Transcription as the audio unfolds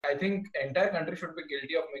I think entire country should be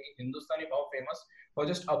guilty of making Hindustani Bhav famous for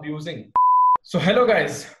just abusing. So hello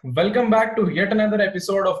guys, welcome back to yet another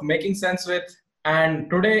episode of Making Sense with, and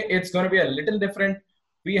today it's going to be a little different.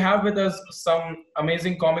 We have with us some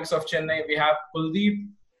amazing comics of Chennai. We have Kuldeep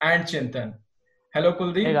and Chintan. Hello Hey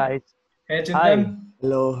Kuldeep. guys, Hey hi, Chintan.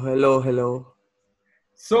 Hello.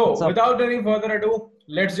 what's So up? without any further ado,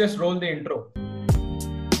 let's just roll the intro.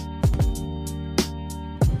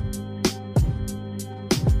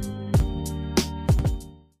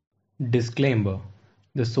 Disclaimer: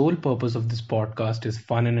 the sole purpose of this podcast is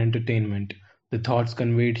fun and entertainment. The thoughts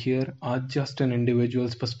conveyed here are just an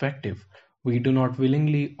individual's perspective. We do not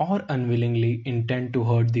willingly or unwillingly intend to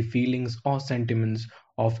hurt the feelings or sentiments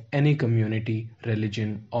of any community,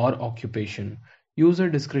 religion, or occupation. User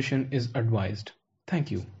discretion is advised.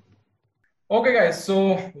 Thank you. Okay, guys, so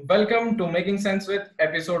welcome to Making Sense with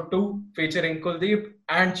episode 2 featuring Kuldeep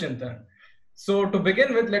and Chintan. So, to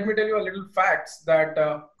begin with, let me tell you a little facts that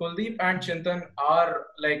Kuldeep and Chintan are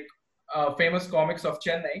like famous comics of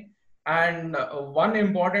Chennai. And one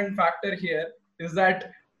important factor here is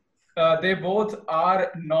that they both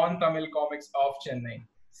are non Tamil comics of Chennai.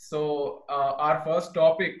 So, our first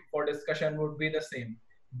topic for discussion would be the same,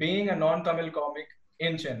 being a non Tamil comic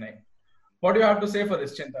in Chennai. What do you have to say for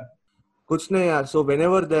this, Chintan? कुछ नहीं यार. So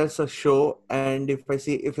whenever there's a show and if I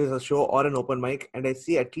see if it's a show or an open mic and I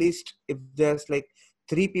see at least if there's like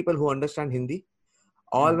 3 people who understand Hindi,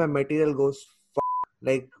 all my material goes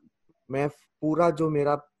like मैं पूरा जो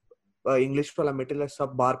मेरा English वाला material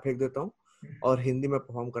सब बाहर फेंक देता हूँ और हिंदी में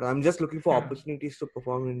परफॉर्म कर रहा हूँ. I'm just looking for opportunities to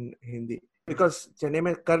perform in Hindi because Chennai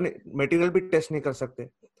में करने मटेरियल भी टेस्ट नहीं कर सकते.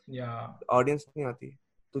 ऑडियंस नहीं आती.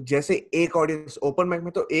 तो जैसे एक ऑडियंस ओपन माइक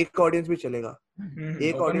में तो एक ऑडियंस भी चलेगा.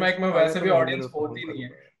 एक ओपन माइक में वैसे भी ऑडियंस होती नहीं है.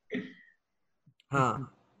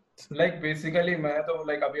 हाँ, like basically मैंने तो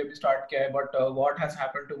like अभी स्टार्ट किया है, but what has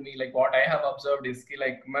happened to me, like what I have observed is कि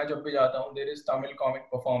like मैं जब भी जाता हूँ there is Tamil comic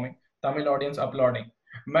performing, Tamil audience applauding.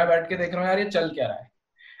 मैं बैठ के देख रहा हूँ यार ये चल क्या रहा है.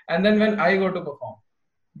 And then when I go to perform,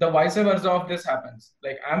 the vice versa of this happens.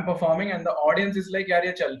 Like I'm performing and the audience is like यार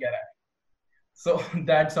ये चल क्या रहा है. So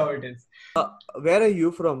that's how it is. Where are you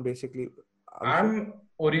from basically? I'm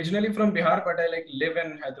originally from Bihar, but I like live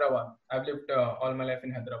in Hyderabad. I've lived all my life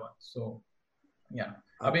in Hyderabad. So yeah.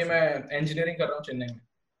 अभी मैं engineering कर रहा हूँ चेन्नई में.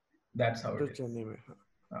 That's how it is. Chennai में.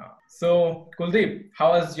 So Kuldeep, how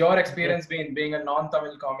has your experience been being a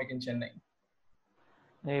non-Tamil comic in Chennai?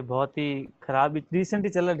 ये बहुत ही खराब, डिसेंट ही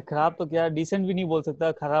चल रहा है. खराब तो क्या, डिसेंट भी नहीं बोल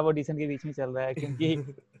सकता, खराब और डिसेंट के बीच में चल रहा है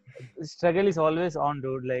क्योंकि struggle is always on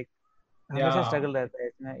road. Like हमेशा स्ट्रगल रहता है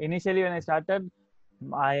इसमें. Initially when I started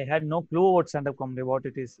I had no clue about stand up comedy, what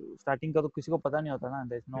it is. Starting का तो किसी को पता नहीं होता ना.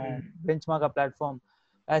 देयर इज नो बेंचमार्क का प्लेटफॉर्म.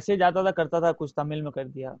 ऐसे जाता था, करता था, कुछ तमिल में कर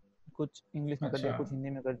दिया, कुछ इंग्लिश में कर दिया, कुछ हिंदी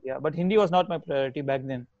में कर दिया. But Hindi was not my priority back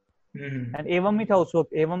then. And एवं ही था उस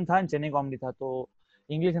वक्त. एवं था, चेन्नई कॉमेडी था, तो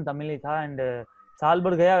इंग्लिश एंड तमिल ही था. एंड साल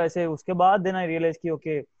भर गया वैसे. उसके बाद देन आई रियलाइज कि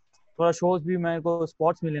ओके थोड़ा शोज भी मेरे को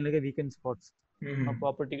स्पॉट्स मिलने लगे, weekend spots,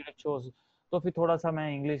 proper ticket shows. तो फिर थोड़ा सा मैं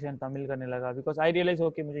इंग्लिश एंड तमिल करने लगा बिकॉज आई रियलाइज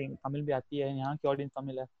ओके मुझे तमिल भी आती है, यहाँ की ऑडियंस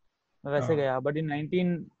तमिल है, मैं वैसे गया. But in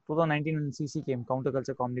 2019 CC came, counter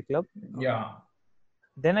culture comedy club.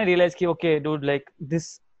 Then I realise कि ओके डूड लाइक दिस,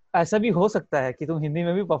 ऐसा भी हो सकता है कि तुम हिंदी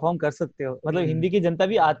में भी परफॉर्म कर सकते हो. मतलब हिंदी की जनता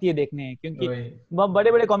भी आती है देखने, क्योंकि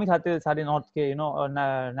बड़े बड़े कॉमिक्स आते हैं सारे नॉर्थ के, यू नो,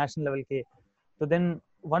 नेशनल लेवल के. तो then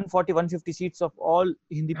 140-150 seats of all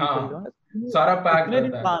Hindi people, सारा पैक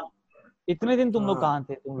रहता है. इतने दिन तुम लोग कहाँ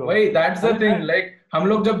थे तुम लोग? वही, दैट्स द थिंग. लाइक हम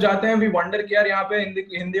लोग जब जाते हैं वी वंडर कि यार यहाँ पे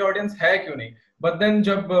हिंदी ऑडियंस है क्यों नहीं. बट देन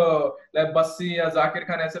जब बस्सी या जाकिर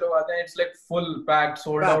खान ऐसे लोग आते हैं, it's like full packed,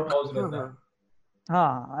 sold out house रहता है.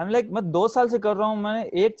 हाँ, आई एम लाइक मैं 2 साल से कर रहा हूँ, मैंने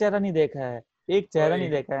एक चेहरा नहीं देखा है, एक चेहरा नहीं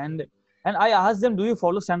देखा है. And I asked them do you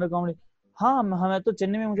follow stand up comedy. हाँ, मैं तो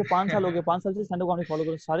चेन्नई में, मुझे 5 साल हो गए, 5 साल से स्टैंड अप कॉमेडी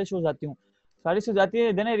फॉलो कर, सारे शो जाती हूँ, सारी शो जाती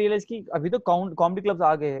है. देन आई रियलाइज कि अभी तो कॉमेडी क्लब्स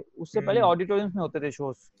आ गए हैं. उससे पहले ऑडिटोरियम्स में होते थे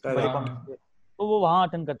शोज बड़े कॉमिक्स के, तो वो वहां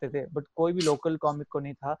अटेंड करते थे, बट कोई भी लोकल कॉमिक को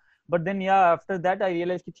नहीं था. बट देन या आफ्टर दैट आई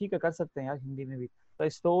रियलाइज कि ठीक है, कर सकते हैं यार हिंदी में भी. तो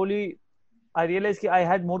स्लोली आई रियलाइज कि I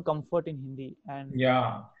had more comfort in Hindi. And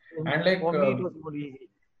like for me it was more easy.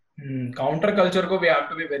 Counter culture को we have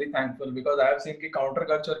to be very thankful because I have seen कि काउंटर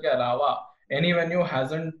कल्चर के अलावा any venue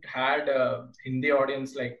hasn't had Hindi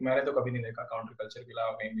audience. Like मैंने तो कभी नहीं देखा counter culture के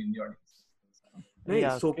अलावा कहीं हिंदी ऑडियंस. नहीं,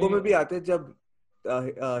 सोको में भी आते हैं जब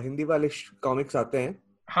हिंदी वाले कॉमिक्स आते हैं.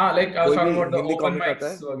 हाँ, लाइक ओपन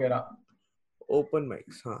माइक्स वगैरह, ओपन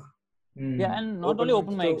माइक्स. हाँ. Yeah, and not only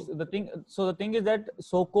open mics. The thing is that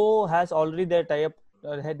Soko has already their tie-up.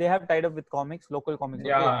 They have tied up with comics, local comics.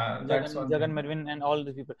 Yeah, okay? Jagan Mervin and all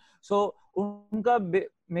these people. So उनका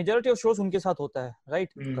majority of shows उनके साथ होता है,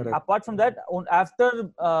 right? Correct. Apart from that, after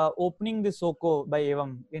opening the Soko by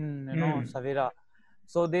Evam in Savera,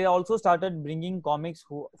 so they also started bringing comics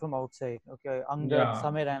from outside. Okay, Angad,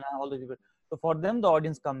 Samir Raina, all those people. So for them, the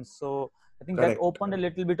audience comes. So I think that opened a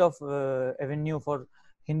little bit of avenue for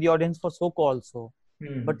Hindi audience for Soko also.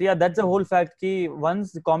 But yeah, that's the whole fact. Ki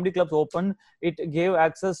once the comedy clubs opened, it gave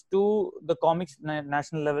access to the comics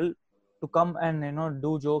national level to come and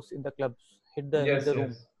do jokes in the clubs, hit the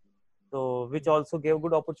room. So which also gave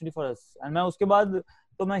good opportunity for us. And मैं उसके बाद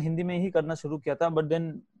तो मैं हिंदी में ही करना शुरू किया था, but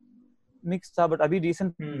then मिक्स था. बट अभी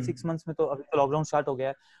रिसेंट 6 months में तो अभी तो लॉकडाउन स्टार्ट हो गया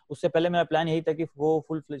है. उससे पहले मेरा प्लान यही था कि वो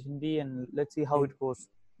full fledge Hindi and let's see how it goes.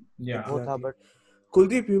 वो था. But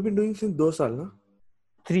Kuldeep, you been doing since 2 साल ना?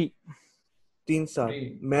 3 साल.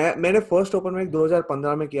 मैंने फर्स्ट ओपन माइक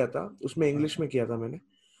 2015 में किया था, उसमें इंग्लिश में किया था मैंने.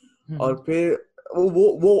 और फिर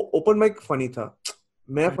वो ओपन माइक फनी था.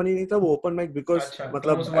 मैं फनी नहीं था, वो ओपन माइक बिकॉज़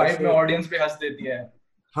मतलब उस वाइब में ऑडियंस भी हंस देती है.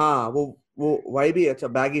 हाँ, वो वाइब भी अच्छा.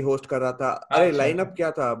 बैगी होस्ट कर रहा था. अरे लाइनअप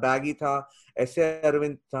क्या था? बैगी था, एस.ए.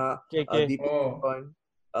 अरविंद था, दीपक,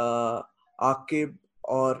 आकिब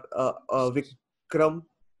और विक्रम,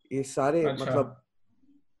 ये सारे मतलब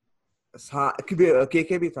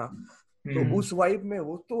के भी था. तो उस वाइब में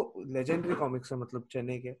वो तो लेजेंडरी कॉमिक्स है, मतलब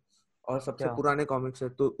चेन्नई के और सबसे पुराने कॉमिक्स है,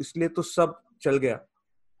 तो इसलिए तो सब चल गया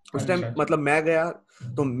उस टाइम. मतलब मैं गया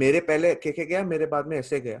तो मेरे पहले के गया, मेरे बाद में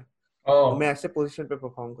ऐसे गया. तो मैं ऐसे पोजीशन पे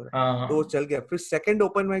परफॉर्म करा, तो वो चल गया. फिर सेकंड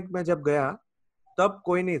ओपन माइक में जब गया तब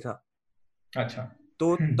कोई नहीं था. अच्छा.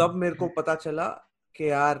 तो तब मेरे को पता चला कि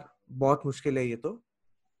यार बहुत मुश्किल है ये तो.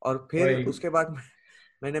 और फिर उसके बाद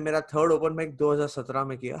मैंने मेरा थर्ड ओपन माइक 2017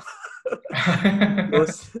 में किया.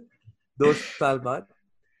 2 साल बाद.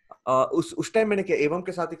 उस टाइम मैंने किया एवं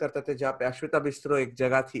के साथ ही करते थे, जहाँ पे अश्विता बिस्ट्रो एक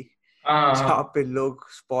जगह थी जहाँ पे लोग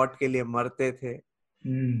स्पॉट के लिए मरते थे.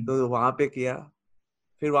 तो वहां पे किया.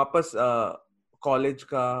 फिर वापस कॉलेज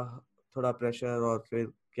का थोड़ा प्रेशर और फिर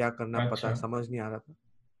क्या करना पता समझ नहीं आ रहा था,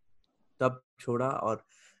 तब छोड़ा. और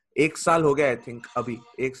 1 साल हो गया आई थिंक. अभी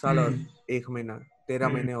 1 साल और 1 महीना 13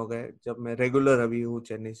 महीने हो गए जब मैं रेगुलर अभी हूँ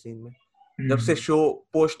चेन्नई सीन में. जब से शो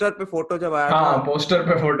पोस्टर पे फोटो जब आया था. पोस्टर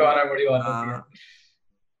पे फोटो आना बड़ी बात होती है.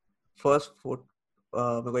 फर्स्ट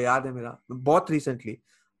फोटो मेरे को याद है मेरा बहुत रिसेंटली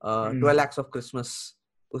 12 Acts of Christmas,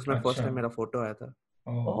 उसमें फर्स्ट टाइम मेरा फोटो आया था.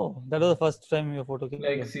 that was the first time your photo came.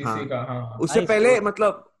 Like CC का. उससे पहले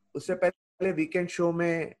मतलब उससे पहले वीकेंड शो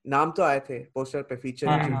में नाम तो आए थे पोस्टर पे,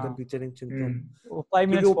 फीचरिंग चिंतन 5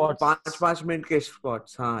 minute spots, 5 मिनट के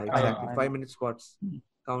स्पॉट्स. हाँ एग्जैक्टली 5 minute spots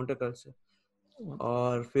काउंटर कर से.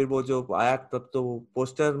 और फिर वो जो आया तब तो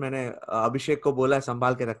पोस्टर मैंने अभिषेक को बोला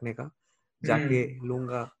संभाल के रखने का, जाके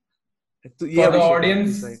लूंगा. तो ये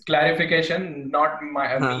ऑडियंस क्लैरिफिकेशन, नॉट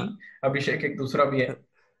मी, अभिषेक एक दूसरा भी है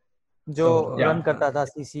जो रन करता था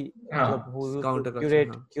CC club, who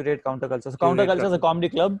curate Counter Culture. So Counter Culture is a comedy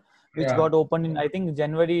club which got opened in I think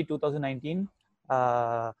January 2019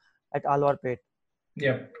 at Alwarpet.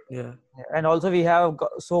 Yeah. And also we have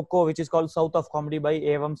Soko, which is called South of Comedy by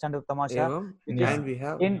Evam Stand Up Tamasha,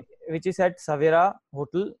 which is at Savera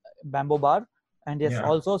Hotel, Bamboo Bar. And yes,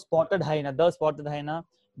 also Spotted Hyena, the Spotted Hyena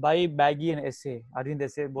by Baggy and S.A. Arvind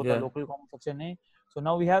S.A. both are local comics of Chennai. So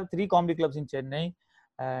now we have 3 comedy clubs in Chennai.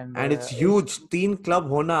 And it's huge. 3 club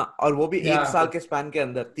होना और वो भी 1 साल के span के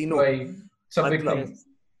अंदर तीनों. मतलब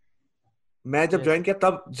मैं जब ज्वाइन किया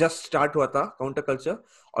तब जस्ट स्टार्ट हुआ था काउंटर कल्चर,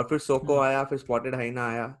 और फिर सोको आया, फिर स्पॉटेड हाइना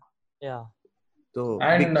आया. तो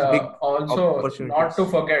and also not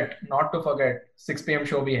to forget 6 PM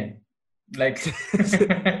show भी है. Like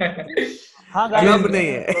क्लब नहीं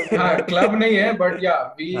है. क्लब नहीं है, but yeah,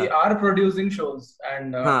 we are producing shows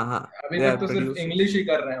and अभी तक तो सिर्फ इंग्लिश ही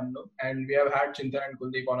कर रहे हैं हम लोग, and we have had Chintan and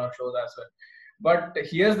Kuldeep on our shows as well. But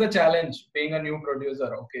here's the challenge being a new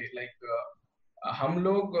producer. Okay, like हम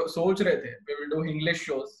लोग सोच रहे थे we will do English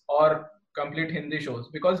shows or complete Hindi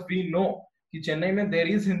shows because we know कि चेन्नई में there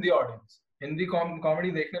is Hindi audience, Hindi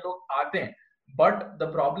comedy देखने लोग आते हैं. But the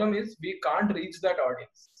problem is we can't reach that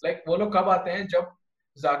audience. Like वो लोग कब आते हैं? जब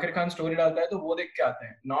जाकिर खान स्टोरी डालता है तो वो देख के आते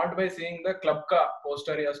हैं, not by seeing the club का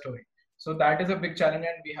पोस्टर या story. So that is a big challenge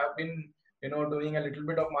and we have been doing a little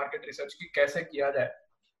bit of market research कि कैसे किया जाए,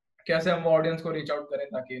 कैसे हम ऑडियंस को रीच आउट करें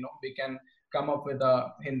ताकि we can come up with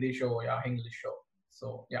a Hindi show या English show.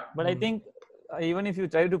 So yeah. But I think even if you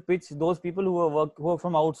try to pitch those people who are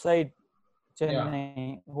from outside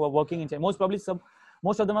Chennai, who are working in Chennai,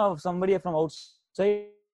 most of them are somebody from outside.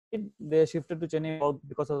 They shifted to Chennai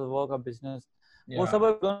because of the work or business. वो सब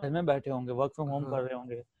घर में बैठे होंगे, work from home कर रहे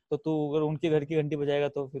होंगे, तो तू अगर उनके घर की घंटी बजाएगा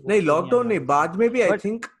तो फिर नहीं. लॉकडाउन नहीं, बाद में भी आई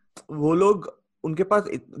थिंक वो लोग, उनके पास,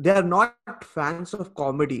 they are not fans of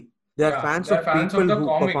comedy, they are Yeah, fans they're of fans of people the who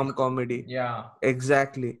comic. perform comedy. Yeah.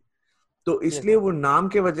 Exactly. तो Yes. इसलिए वो नाम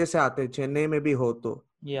के वजह से आते हैं. चेन्नई में भी हो तो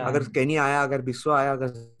Yeah. अगर केनी आया, अगर बिस्वा आया, अगर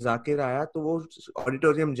जाकिर आया तो वो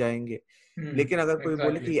ऑडिटोरियम जाएंगे. लेकिन अगर कोई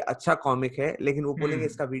बोले कि Exactly. ये अच्छा कॉमिक है, लेकिन वो बोलेंगे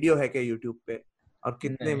इसका वीडियो है क्या यूट्यूब पे और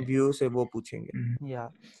कितने नहीं. व्यूज है वो पूछेंगे. Yeah.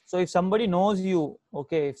 So if somebody knows you,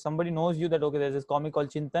 okay, if somebody knows you that okay, there's this comic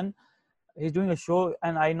called Chintan, he's doing a show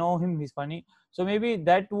and I know him, he's funny. So maybe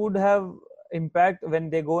that would have impact when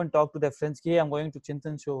they go and talk to their friends. Hey, I'm going to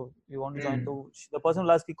Chintan show. You want to join? So the person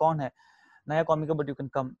will ask, "Ki kaun hai? Naya comic hai, but you can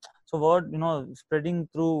come." So word, spreading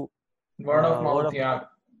through Word of word mouth. of Yeah.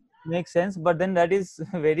 mouth makes sense, but then that is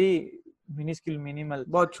very minuscule, minimal.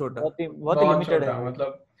 बहुत छोटा. बहुत ही बहुत limited छोटा. है वो.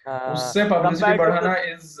 मतलब उससे publicity Compared to बढ़ाना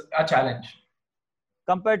is a challenge.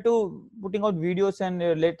 compared to putting out videos and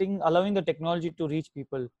allowing the technology to reach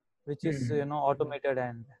people, which is automated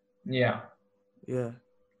and Yeah. Yeah.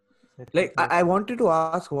 Like I wanted to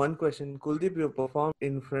ask one question. Kuldeep, you performed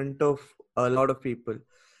in front of a lot of people,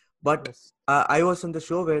 but yes. I was on the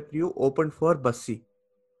show where you opened for Bassi.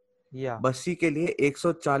 Yeah. Bassi के लिए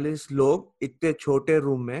 140 लोग इतने छोटे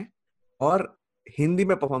room में और हिंदी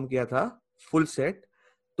में perform किया था फुल सेट.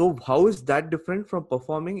 तो how is that different from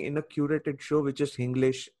performing in a curated show which is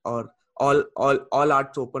English और ऑल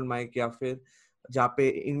आर्ट्स ओपन माइक या फिर जहाँ पे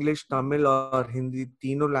इंग्लिश, तमिल और हिंदी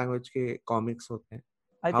तीनों लैंग्वेज के कॉमिक्स होते हैं?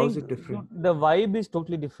 I How is think it different? the vibe is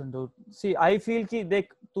totally different, dude. See, I feel कि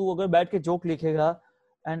देख तू अगर बैठ के joke लिखेगा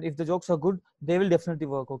and if the jokes are good, they will definitely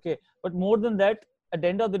work, okay? But more than that, at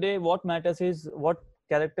the end of the day, what matters is what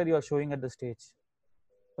character you are showing at the stage.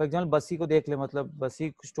 For example, Bassi को देख ले, मतलब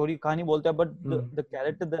Bassi story कहानी बोलता है, but the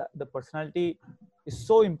character, the personality is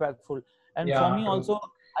so impactful. And for me also,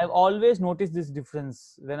 I've always noticed this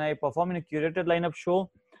difference when I perform in a curated lineup show.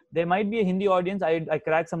 There might be a Hindi audience. I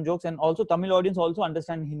crack some jokes, and also Tamil audience also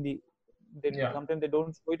understand Hindi. Sometimes they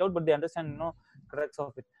don't show it out, but they understand, cracks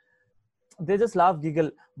of it. They just laugh,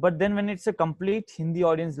 giggle. But then when it's a complete Hindi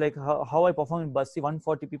audience, like how I perform in Bassi,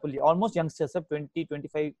 140 people, almost youngsters, सब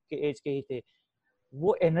 20-25 के age के ही थे.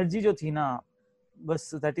 वो energy जो थी ना,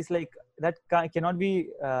 बस that is like that cannot be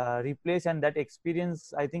replaced, and that experience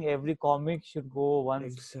I think every comic should go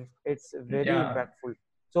once. Exactly. It's very impactful.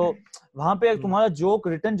 So वहां पे तुम्हारा जोक,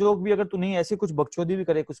 रिटर्न जोक भी अगर तू नहीं ऐसे कुछ बकचोदी भी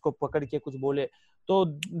करे, कुछ को पकड़ के कुछ बोले, तो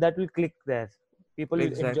that will click there. People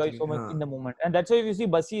will enjoy so much in the moment, and that's why you see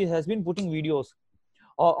Bassi has been putting videos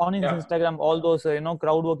on his Instagram, all those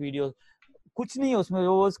crowd work videos. कुछ नहीं है उसमें,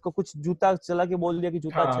 वो उसको कुछ जूता चला के बोल दिया कि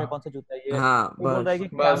जूता अच्छा है, कौन सा जूता है ये, वो बोल रहा है कि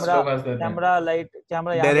कैमरा लाइट,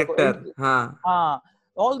 कैमरा यहाँ देखो, हाँ,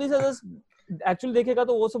 all these are just actually देखेगा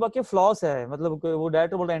तो वो सब आपके flaws है, मतलब वो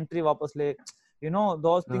डायरेक्टर बोल रहा है एंट्री वापस ले,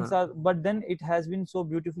 those things are, but then it has been so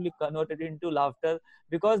beautifully converted into laughter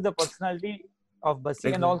because the personality of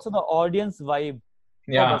Bassi and also the audience vibe.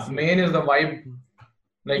 Yeah, main is the vibe.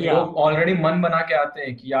 Like लोग already मन बना के आते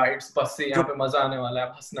हैं कि यार it's Bassi, यहाँ पे मजा आने वाला है,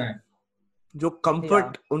 हंसना है. जो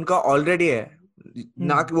कंफर्ट उनका ऑलरेडी है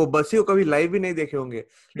ना, कि वो बस्सी को कभी लाइव भी नहीं देखे होंगे,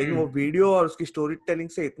 लेकिन वो वीडियो और उसकी स्टोरी टेलिंग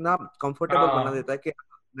से इतना कंफर्टेबल बना देता है कि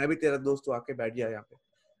मैं भी तेरा दोस्त हूँ, आके बैठ जा यहाँ पे.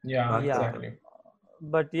 Yeah, exactly.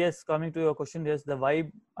 But yes, coming to your question, yes, the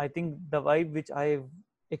vibe, I think the vibe which I've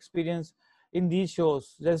experienced in these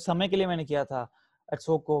shows, जैसे समय के लिए मैंने किया था at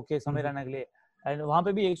Soko के समय रहने के लिए, and वहाँ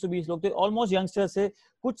पे भी 120 लोग थे, ऑलमोस्ट यंगस्टर्स थे,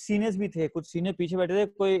 कुछ सीनियर्स भी थे, कुछ सीनियर पीछे बैठे थे,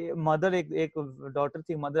 कोई मदर, एक डॉटर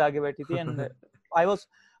थी, मदर आगे बैठी थी, and I was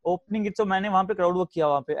opening it, so मैंने वहाँ पे क्राउड वर्क किया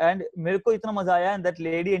वहाँ पे, एंड मेरे को इतना मजा आया, and that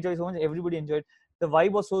lady enjoy so much, everybody enjoyed, the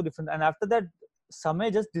vibe was so different, and after that समय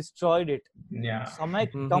just destroyed it. समय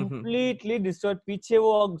completely destroyed. पीछे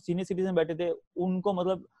वो senior citizen बैठे थे, उनको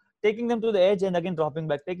मतलब taking them to the edge and again dropping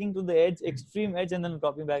back, taking to the edge, extreme edge and then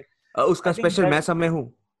dropping back. उसका special मैं सब में हूँ.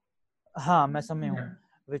 हाँ, मैं सब में हूँ.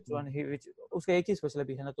 Which one? Which उसका एक ही स्पेशल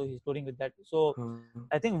भी है ना, तो he's touring with that. So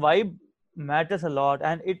I think vibe matters a lot,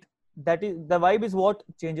 and the vibe is what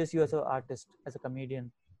changes you as an artist, as a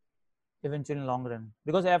comedian, eventually in long run.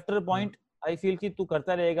 Because after a point, I feel कि तू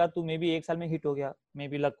करता रहेगा, तू may be 1 साल में hit हो गया, may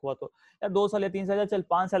be luck हुआ तो, या 2 साल या 3 साल, या चल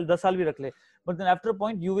 5 साल 10 साल भी रख ले, but then after a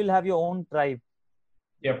point you will have your own tribe.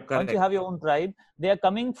 Yep, correct. Once you have your own tribe, they are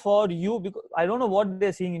coming for you because I don't know what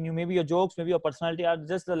they're seeing in you. Maybe your jokes, maybe your personality, or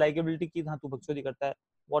just the likability कि हाँ तू बकचोदी करता है,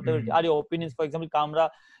 whatever are your opinions. For example, Kamra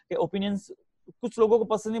के opinions कुछ लोगों को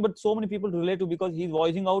पसंद नहीं, but so many people relate to because he's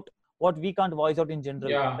voicing out what we can't voice out in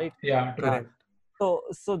general. Right? Yeah, correct.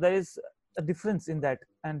 So there is a difference in that,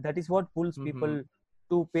 and that is what pulls people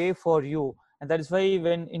to pay for you, and that is why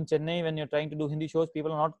when in Chennai, when you're trying to do Hindi shows,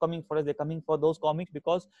 people are not coming for us, they're coming for those comics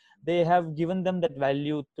because they have given them that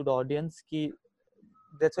value to the audience कि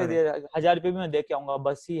that's why they 1000 रुपए भी मैं दे के आऊंगा,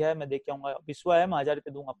 बस्सी है मैं दे के आऊंगा, बिस्वा है मैं 1000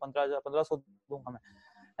 रुपए दूंगा, 1500 दूंगा मैं,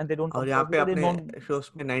 and they don't और come यहाँ first पे because they अपने don't. शोज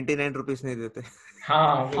में 99 रुपीस नहीं देते.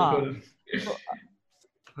 हाँ हाँ, बिल्कुल. तो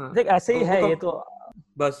हाँ, देख ऐसे ही तो है ये तो.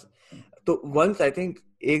 बस तो वंस आई थिंक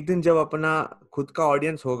एक दिन जब अपना खुद का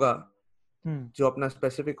ऑडियंस होगा, जो अपना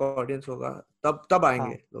स्पेसिफिक ऑडियंस होगा, तब आएंगे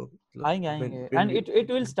हाँ, लोग. आएंगे and it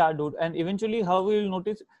will start, dude, and eventually how we will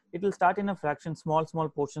notice it will start in a fraction, small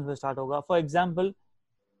portions में start होगा. For example,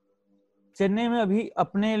 चेन्नई में अभी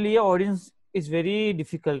अपने लिए audience is very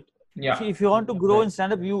difficult. Yeah, See, if you want to grow Right. in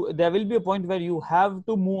stand-up, there will be a point where you have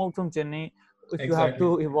to move out from Chennai if you have to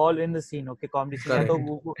exactly. evolve in the scene, okay, comedy scene. या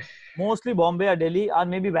Correct. तो mostly Bombay or Delhi or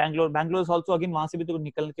maybe Bangalore. Bangalore is also again वहाँ से भी तो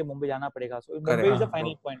निकल के मुंबई जाना पड़ेगा. So Mumbai is the हाँ,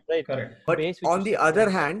 final point, right? correct. But Base which on you the set for other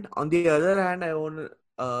yourself. hand, I want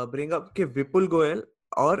to bring up कि विपुल गोयल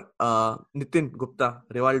और नितिन गुप्ता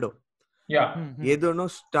रिवाल्डो, Yeah, ये दोनों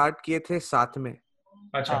स्टार्ट किए थे साथ में.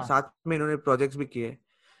 अच्छा. हाँ. साथ में इन्होंने प्रोजेक्ट्स भी किए.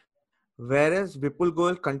 Whereas Vipul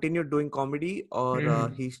Goel continued doing comedy, or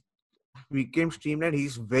he became streamlined.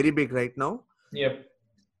 He's very big right now. Yep.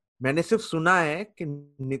 मैंने सिर्फ सुना है कि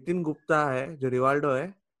नितिन गुप्ता है जो रिवाल्डो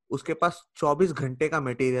है, उसके पास 24 घंटे का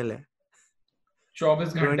मटेरियल है.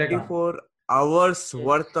 24 घंटे का. 24 hours Yes.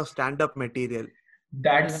 worth of stand-up material.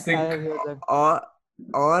 That's Even sick. I have heard that.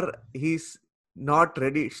 और he's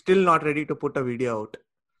still not ready to put a video out.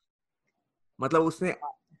 मतलब उसने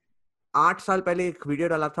 8 साल पहले एक वीडियो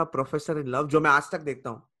डाला था प्रोफेसर इन लव, जो मैं आज तक देखता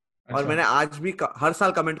हूँ. और मैंने आज भी हर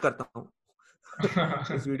साल कमेंट करता हूँ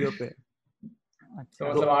इस वीडियो पे. तो अच्छा,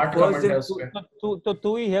 मतलब 8 first कमेंट है दिन उसपे. तो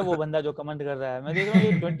तू ही है वो बंदा जो कमेंट कर रहा है. मैं देख रहा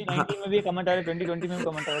हूँ ये 2019 में भी कमेंट आ रहा है, 2020 में भी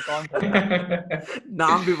कमेंट आ रहा है. कौन कर रहा है?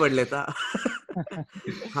 नाम भी पढ़ लेता.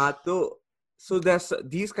 हाँ, तो so there's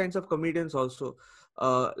these kinds of comedians also.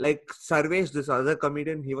 Like Sarvesh, this other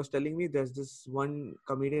comedian, he was telling me there's this one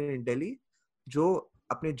comedian in Delhi जो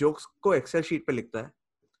अपने जोक्स को एक्सेल शीट पे लिखता है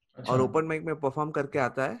अच्छा. और ओपन माइक में परफॉर्म करके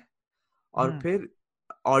आता है और फिर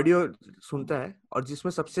ऑडियो सुनता है और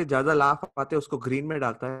जिसमें सबसे ज्यादा लाफ आते हैं उसको ग्रीन में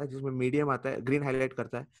डालता है, जिसमें मीडियम आता है ग्रीन हाईलाइट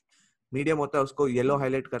करता है, मीडियम होता है उसको येलो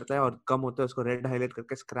हाईलाइट करता है और कम होता है उसको रेड हाईलाइट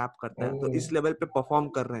करके स्क्रैप करता है. तो इस लेवल पे परफॉर्म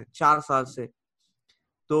कर रहे हैं 4 साल से.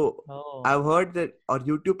 तो आई हैव हर्ड दैट, और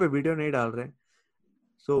यूट्यूब पे वीडियो नहीं डाल रहे.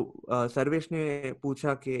 सो सर्वेश ने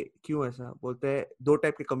पूछा कि क्यों ऐसा. बोलते हैं 2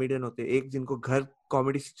 टाइप के कॉमेडियन होते हैं, एक जिनको घर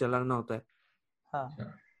कॉमेडी से चलाना होता है.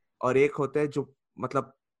 हाँ. और एक होता है जो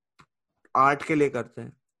मतलब आर्ट के लिए करते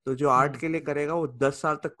हैं. तो जो आर्ट के लिए करेगा वो 10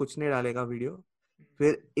 साल तक कुछ नहीं डालेगा वीडियो,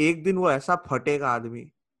 फिर एक दिन वो ऐसा फटेगा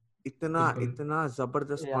आदमी, इतना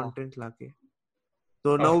जबरदस्त कंटेंट लाके.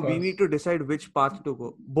 तो now we need to decide which path to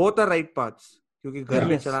go. Both are right paths, क्योंकि घर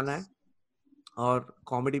भी चलाना है और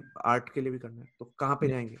कॉमेडी आर्ट के लिए भी करना है. तो कहाँ पे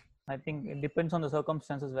जाएंगे? I think it depends on the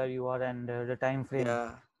circumstances where you are and the time frame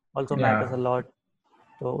also Yeah. matters a lot.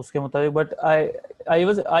 तो उसके मुताबिक, but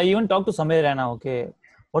I even talked to Samir Raina. Okay,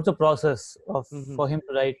 what's the process of for him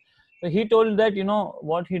to write? So he told that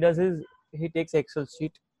what he does is he takes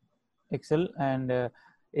Excel and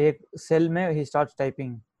एक cell में he starts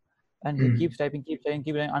typing and he keeps typing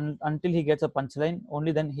until he gets a punchline.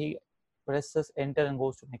 Only then he presses enter and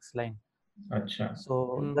goes to next line. अच्छा. So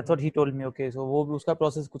that's what he told me. Okay, so वो भी उसका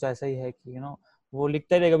process कुछ ऐसा ही है कि वो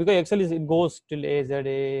लिखता ही रहेगा because Excel it goes till A Z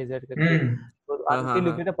करके. So until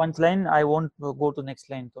you get a punchline, I won't go to next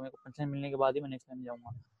line. तो मेरे को punchline मिलने के बाद ही मैं next line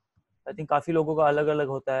जाऊँगा. I think काफी लोगों का अलग-अलग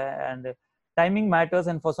होता है and timing matters,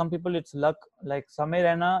 and for some people it's luck. Like Samir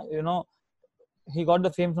Raina, he got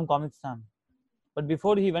the fame from Comicstan. But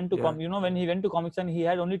before he went to when he went to Comicstan, he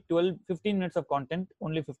had only 15 minutes of content,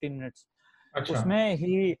 only 15 minutes. अच्छा. उसमें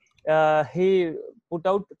he put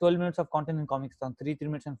out 12 minutes of content in Comicstan, 3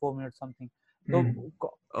 minutes and 4 minutes something. तो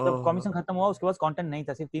जब Comicstan खत्म हुआ उसके बाद content नहीं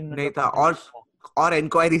था, सिर्फ 3 मिनट नहीं था. और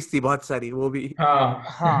इंक्वायरीज थी बहुत सारी, वो भी.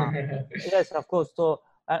 हाँ. Yes, of course. तो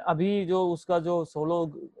अभी जो उसका जो सोलो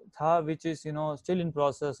था which is still in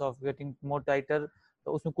process of getting more tighter,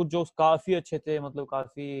 तो उसमें कुछ जोक्स काफी अच्छे थे, मतलब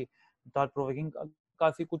काफी thought provoking,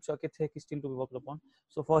 काफी कुछ थे कि still to be worked upon.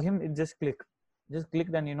 So for him it just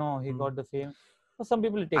clicked and he got the fame. For some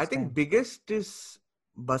people it takes I think time. biggest is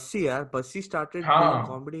Bassi. Bassi started doing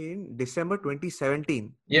comedy in December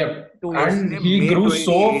 2017. Yep. 2 years. And he grew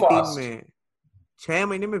so fast. 6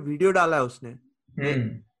 महीने में video डाला है उसने.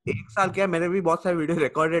 1 साल क्या, मैंने भी बहुत सारे वीडियो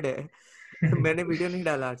रिकॉर्डेड है. मैंने वीडियो नहीं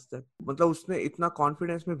डाला आज तक. मतलब उसने इतना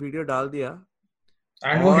कॉन्फिडेंस में वीडियो डाल दिया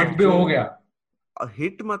एंड वो हिट भी हो गया.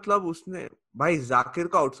 हिट मतलब उसने भाई जाकिर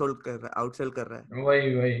को आउटसेल कर रहा है.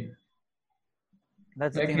 वही.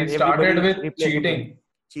 That's the like thing. he That started with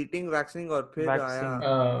cheating, waxing और फिर आया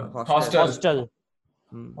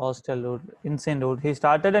hostel dude, insane dude. He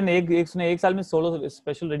started and एक साल में solo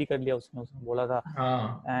special ready कर लिया उसने बोला था.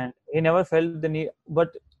 And he never felt the need.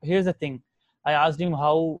 But here's the thing, I asked him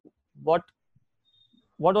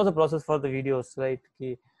what was the process for the videos, right?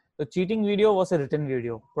 The cheating video was a written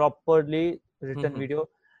video, properly written video,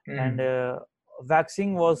 and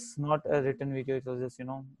waxing was not a written video. It was just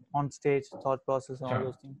on stage thought process and all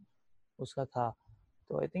those things. Uska tha.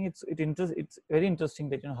 So I think it's very interesting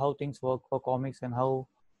that how things work for comics and how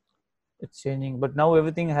it's changing. But now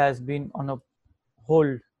everything has been on a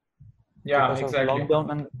hold because of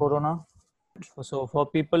lockdown and corona. So for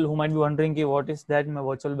people who might be wondering, what is that in my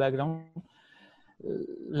virtual background?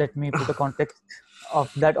 Let me put a context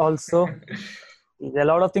of that also. There are a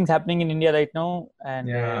lot of things happening in India right now, and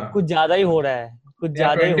कुछ ज़्यादा ही हो रहा है, कुछ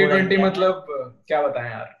ज़्यादा ही हो रहा है। 2020 मतलब क्या बताएं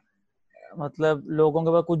यार? मतलब लोगों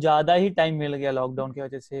के पास कुछ ज़्यादा ही टाइम मिल गया लॉकडाउन की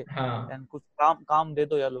वजह से, एंड कुछ काम दे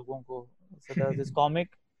दो यार लोगों को। So there's this comic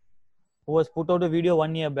who was put out a video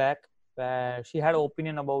 1 year back where she had an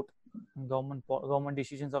opinion about government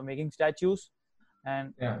decisions of making statues,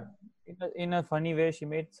 and in a funny way she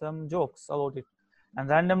made some jokes about it, and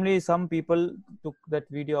randomly some people took that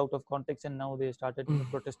video out of context and now they started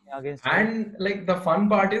protesting against it. And like the fun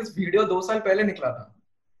part is video 2 साल पहले निकला था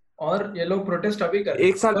और ये लोग protest अभी कर रहे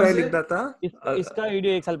हैं। 1 साल पहले निकला था। इसका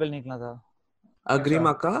वीडियो 1 साल पहले निकला था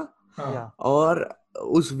अग्रिमा का। और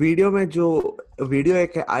उस वीडियो में जो वीडियो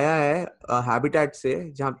एक आया है हैबिटेट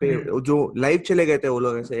से, जहाँ पे जो लाइव चले गए थे वो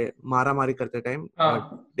लोग ऐसे मारा मारी करते टाइम,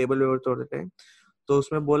 टेबल वेबल तोड़ते टाइम, तो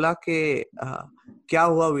उसमें बोला कि क्या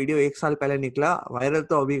हुआ, वीडियो 1 साल पहले निकला, वायरल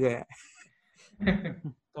तो अभी गया है।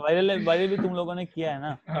 तो वायरल भी तुम लोगों ने किया है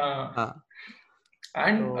ना। हाँ।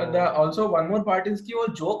 And also one more part is कि वो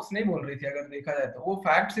जोक्स नहीं बोल रही थी, अगर देखा जाए तो वो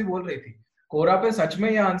फैक्ट्स ही बोल रही थी। कोरा पे सच में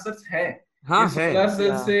ये आंसर्स है। हाँ है। सोलर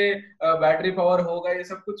सेल से बैटरी पावर होगा, ये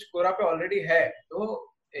सब कुछ कोरा पे ऑलरेडी है। तो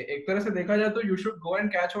एक तरह से देखा जाए तो you should go and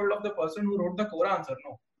catch hold of the person who wrote the Quora answer.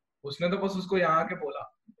 No, उसने तो बस उसको यहाँ आके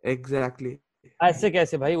बोला। एग्जैक्टली। ऐसे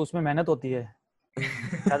कैसे भाई, उसमें मेहनत होती है,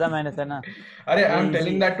 ज्यादा मेहनत है ना। अरे I am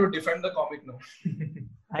telling that to defend the comic. No,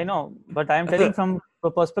 I know, but I am telling from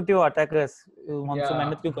perspective of attackers, हमसे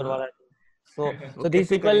मेहनत क्यों करवा रहा है। So these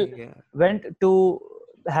people went to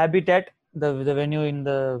Habitat, the venue in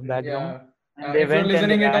the background. And if you're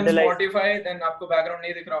listening it on Spotify, then आपको background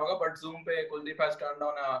नहीं दिख रहा होगा, but Zoom पे Kuldeep has turned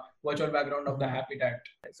on a virtual background of the Habitat.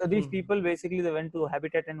 So these people basically they went to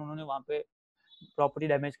Habitat and उन्होंने वहाँ पे property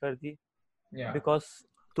damage कर दी, because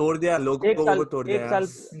तोड़ दिया, लोगों को तोड़ दिया,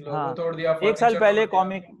 तोड़ दिया। 1 साल पहले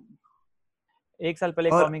कॉमिक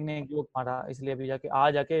ने एक जोक मारा, इसलिए अभी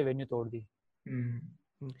जाके वेन्यू तोड़ दी।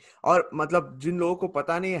 और मतलब जिन लोगों को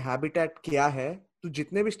पता नहीं है हैबिटेट क्या है, तो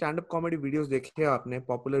जितने भी स्टैंड अप कॉमेडी वीडियोस देखे आपने,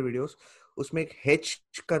 पॉपुलर वीडियोस, उसमें एक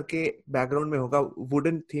हेच करके बैकग्राउंड में होगा,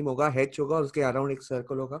 वुडन थीम होगा, हेच होगा और उसके अराउंड एक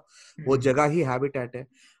सर्कल होगा, वो जगह ही हैबिटेट है।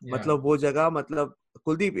 मतलब वो जगह, मतलब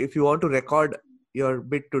Kuldeep, if you want to record your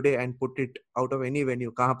bit today and put it out of any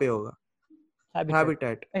venue, कहाँ पे होगा?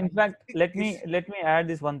 Habitat. In fact, let me add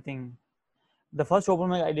this one thing. The first open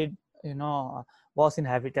mic I did, was in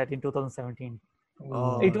Habitat in 2017.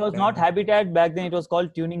 It was not Habitat back then, it was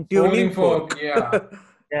called Tuning Fork.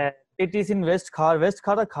 Yeah. It is in West Khar, I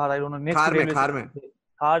don't know,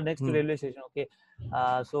 next to railway station. Okay.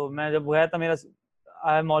 So मैं जब गया था,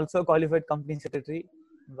 I am also qualified company secretary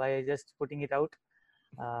by just putting it out.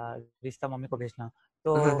 रिश्ता mummy को भेजना।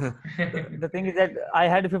 So the thing is that I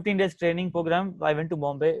had a 15 days training program. I went to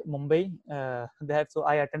Mumbai. So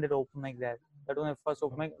I attended open mic there. That was my first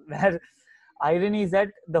open mic. Where irony is that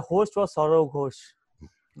the host was Saurav Ghosh.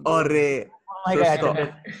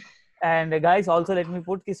 And guys, also let me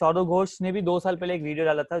put कि Saurav Ghosh ने भी 2 साल पहले एक video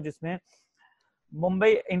डाला था जिसमें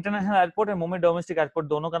Mumbai international airport और मुंबई डोमेस्टिक एयरपोर्ट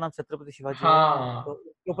दोनों का नाम छत्रपति शिवाजी है। तो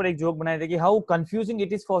उसके ऊपर एक जोक बनाए थे कि how confusing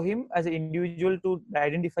it is for him as a individual to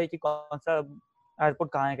identify कि कौन सा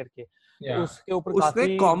एयरपोर्ट कहाँ है करके। तो उसके ऊपर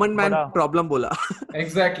उसने कॉमन मैन प्रॉब्लम बोला।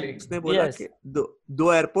 एग्जैक्टली उसने बोला कि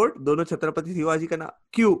दो एयरपोर्ट, दोनों छत्रपति शिवाजी का नाम,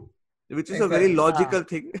 क्यों, which is a very logical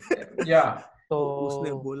thing. या तो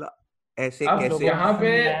उसने बोला ऐसे कैसे। यहाँ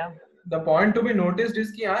पे The point to be noticed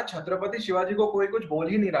is कि यहाँ छत्रपति शिवाजी को कोई कुछ बोल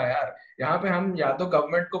ही नहीं रहा यार। यहाँ पे हम या तो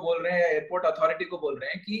गवर्नमेंट को बोल रहे हैं या एयरपोर्ट अथॉरिटी को बोल रहे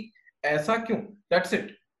हैं कि ऐसा क्यों। That's it.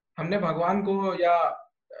 हमने भगवान को या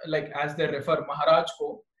like as they refer महाराज को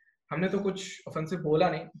हमने तो कुछ ऑफेंसिव बोला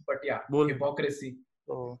नहीं, बट या हिपोक्रेसी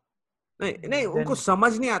तो नहीं उनको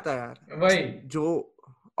समझ नहीं आता यार। वही जो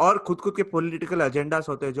और खुद के पॉलिटिकल एजेंडास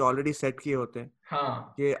होते हैं जो ऑलरेडी सेट किए होते हैं।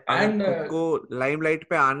 हाँ, कि खुद को लाइमलाइट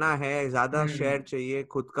पे आना है, ज्यादा शेयर चाहिए,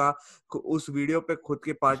 खुद का उस वीडियो पे खुद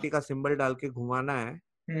की पार्टी का सिंबल डाल के घुमाना है,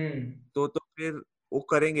 तो फिर वो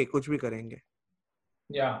करेंगे, कुछ भी करेंगे।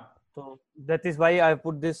 या तो that is why I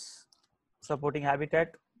put this supporting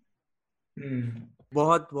habitat.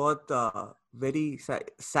 बहुत very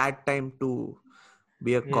sad time to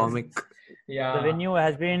be a comic. The venue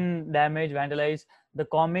has been damaged, vandalized. the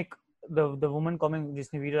comic, the woman comic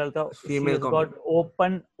जिसने video डाला था, she Female has comic.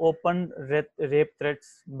 got open rape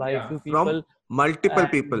threats by Yeah, few From people. multiple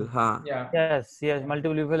And people. हाँ. yeah, yes,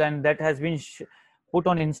 multiple people, and that has been put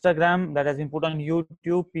on Instagram, that has been put on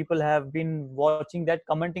YouTube. People have been watching that,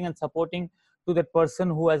 commenting and supporting to that person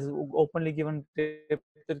who has openly given tip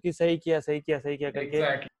कि सही किया करके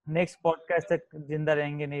exactly. Next podcast तक जिंदा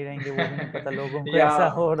रहेंगे नहीं रहेंगे वो भी नहीं पता लोगों को, ऐसा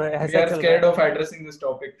Yeah, हो रहा है, we ऐसा are चल रहा scared है. of addressing this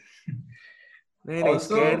topic. नहीं scared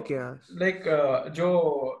Also, क्या?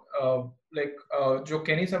 like जो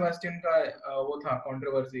Kenny Sebastian का वो था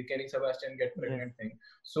controversy, Kenny Sebastian get pregnant thing.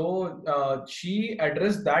 So she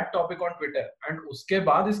addressed that topic on Twitter, and उसके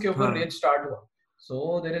बाद इसके ऊपर हाँ. rage start हुआ.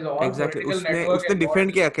 So there is all Exactly. political network उसने involved.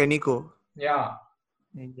 defend किया Kenny को. Yeah,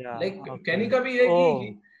 Yeah, like okay. Kenny का भी है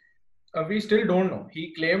कि Oh, we still don't know. He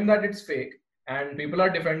claimed that it's fake, and people are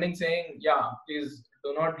defending, saying, "Yeah, please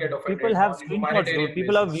do not get offended." people have on screenshots, humanitarian dude.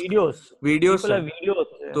 People have basis. videos. Videos People है. have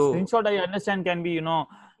videos. तो Screenshot I understand can be,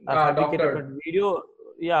 fabricated, Doctored. but video,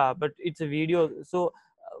 yeah, but it's a video. So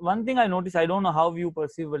one thing I noticed, I don't know how you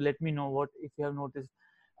perceive, but let me know what if you have noticed.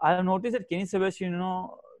 I have noticed that Kenny Sebastian,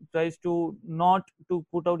 tries to not to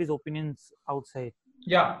put out his opinions outside.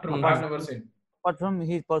 Yeah, true. Mhm. I've never seen. Apart from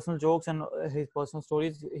his personal jokes and his personal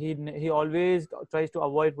stories, he always tries to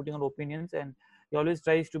avoid putting on opinions, and he always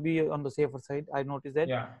tries to be on the safer side. I noticed that.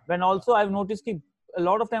 Yeah, When also I've noticed a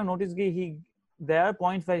lot of time noticed there are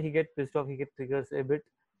points where he gets pissed off, he gets triggers a bit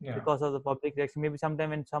yeah. because of the public reaction. Maybe sometime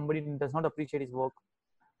when somebody does not appreciate his work.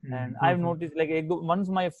 And Mhm. I've noticed like one of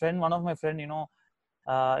my friend,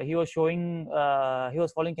 he was showing he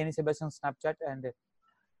was following Kenny Sebastian's Snapchat, and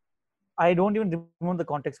I don't even remember the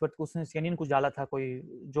context, but उसने Kenny ने कुछ डाला था, कोई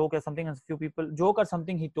joke or something, and few people joke or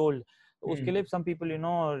something he told. उसके लिए some people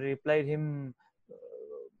replied him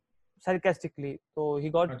sarcastically. So he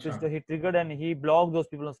got अच्छा. he triggered and he blocked those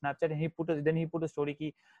people on Snapchat, and he put a story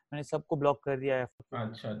कि मैंने सबको block कर दिया है.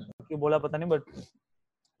 अच्छा. क्यों बोला पता नहीं, but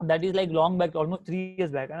that is like long back, almost 3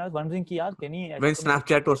 years back, and I was wondering कि यार Kenny when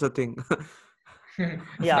Snapchat was a thing.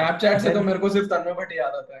 Yeah, Snapchat से तो then- मेरे को सिर्फ तन्मय भट्ट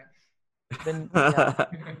याद आता है. then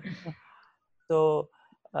yeah. So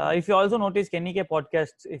if you also notice Kenny ke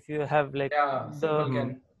podcasts, if you have like Yeah, simple the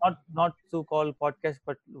Ken. not to call podcast,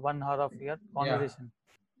 but 1 hour of your conversation.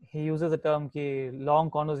 He uses the term ki long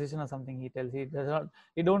conversation or something. He tells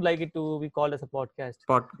he don't like it to be called as a podcast.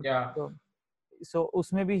 Yeah, So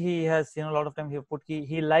usme bhi he has a lot of time he put ki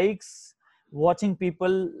he likes watching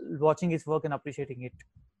people watching his work and appreciating it.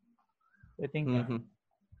 I think Mhm.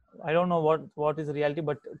 I don't know what is the reality,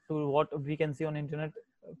 but to what we can see on internet,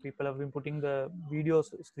 people have been putting the videos,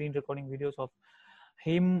 screen recording videos of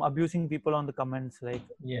him abusing people on the comments. Like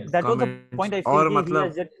yes. that was the Comments. point I feel और कि he मतलब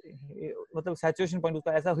has just मतलब saturation point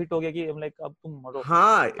उसका ऐसा hit हो गया कि I'm like अब तुम मरो.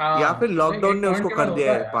 हाँ या हाँ, फिर like लॉकडाउन एक ने point उसको के कर बाद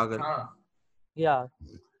दिया होता है है. पागल. हाँ, Yeah,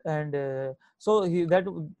 and so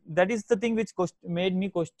that is the thing which made me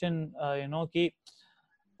question कि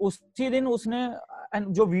उसी दिन उसने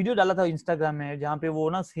and जो वीडियो डाला था इंस्टाग्राम में जहाँ पे वो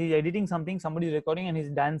ना he editing something, somebody is recording and he's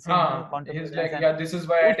dancing हाँ. contemporary He's dance, like, and yeah, this is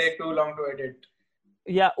why I उस take too long to edit.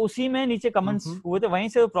 या उसी में नीचे कमेंट्स Mhm. हुए थे, वहीं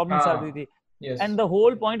से प्रॉब्लम स्टार्ट हुई हाँ, थी. yes. And the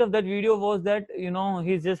whole point of that video was that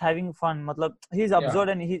he's just having fun, matlab he's absurd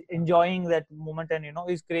and he's enjoying that moment, and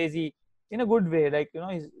he's crazy in a good way, like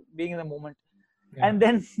he's being in the moment. Yeah. And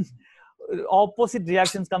then opposite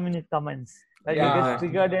reactions come in his comments, like you Yeah, get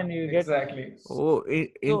triggered and you get exactly. वो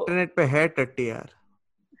internet पे है टट्टी यार.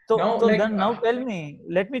 so Now, so like, then now tell me,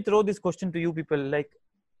 let me throw this question to you people, like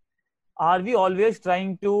are we always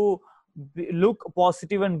trying to look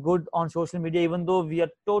positive and good on social media even though we are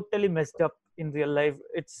totally messed up in real life?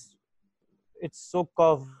 It's so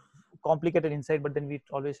complicated inside, but then we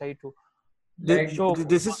always try to like, show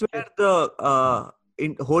This is where the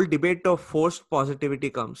whole debate of forced positivity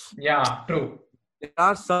comes. yeah, true. There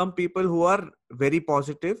are some people who are very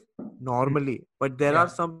positive normally, but there Yeah. are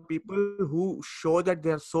some people who show that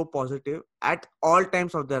they are so positive at all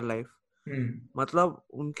times of their life. मतलब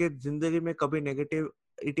उनके जिंदगी में कभी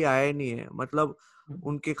negativity आया ही नहीं है. मतलब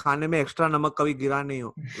उनके खाने में एक्स्ट्रा नमक कभी गिरा नहीं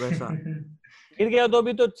हो वैसा. गिर गया तो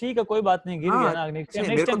अभी तो ठीक है, कोई बात नहीं, गिर गया ना, नेक्स्ट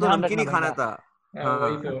मेरे को टाइम तो ध्यान नमकीन ही रखना खाना पड़ेगा. था. हाँ,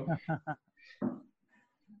 वही तो.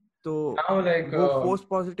 तो Now, like, वो फोर्स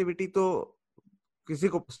पॉजिटिविटी तो किसी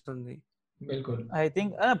को पसंद नहीं. बिल्कुल. आई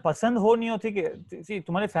थिंक पसंद हो नहीं हो, ठीक है, see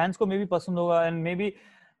तुम्हारे फैंस को मे बी पसंद होगा, and may be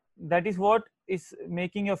that is what is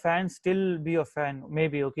making your fans still be your fan,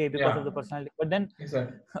 maybe, okay, because of the personality, but then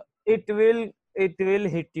Exactly. it will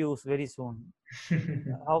hit you very soon.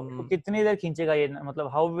 How कितनी देर खींचेगा ये,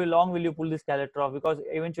 मतलब how long will you pull this character off, because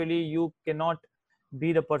eventually you cannot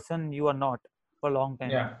be the person you are not for a long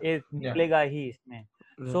time. Yeah. ये निकलेगा ही इसमें.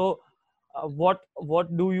 So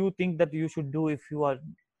what do you think that you should do if you are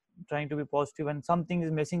trying to be positive and something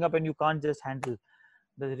is messing up and you can't just handle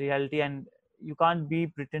the reality and you can't be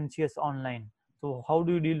pretentious online? So how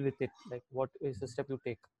do you deal with it? Like, what is the step you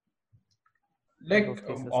take in Like those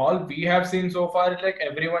cases? all we have seen so far is like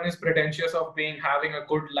everyone is pretentious of being having a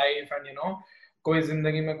good life and कोई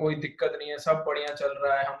जिंदगी में कोई दिक्कत नहीं है, सब बढ़िया चल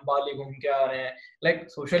रहा है, हम बाली घूम के आ रहे हैं. लाइक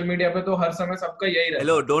सोशल मीडिया पे तो हर समय सबका यही रहता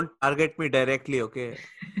Hello, don't target me directly, okay?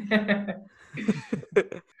 है.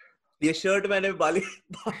 ये शर्ट मैंने बाली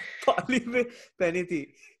में पहनी थी,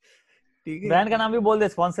 ठीक है? ब्रांड का नाम भी बोल दे,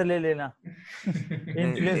 स्पॉन्सर ले लेना.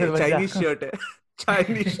 इन्फ्लुएंसर बन जा. चाइनीज शर्ट है,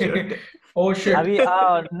 चाइनीज शर्ट है. Oh shit. अभी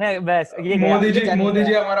नहीं बस ये गया. मोदी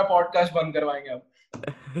जी हमारा पॉडकास्ट बंद करवाएंगे अब.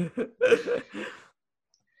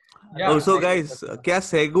 Yeah, Oh, so guys, क्या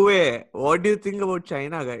segue है? What do you think about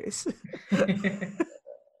China, guys?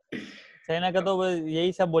 China का तो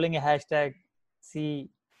यही सब बोलेंगे, हैशटैग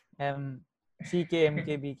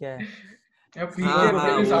CKMKB क्या है?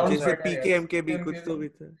 PKMKB sounds जैसे better, yes. PKMKB कुछ तो भी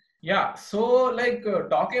था. Yeah, so like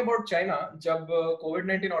talking about China, जब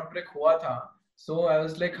COVID-19 आउटब्रेक हुआ था, so I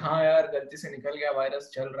was like हाँ यार गलती से निकल गया, वायरस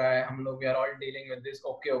चल रहा है, हम लोग we are all dealing with this,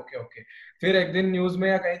 okay. फिर एक दिन न्यूज में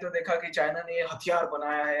या कहीं तो देखा कि चाइना ने ये हथियार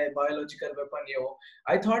बनाया है, बायोलॉजिकल वेपन ये वो.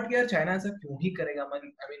 I thought कि यार चाइना ऐसा क्यों ही करेगा, I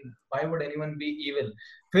mean why would anyone be evil?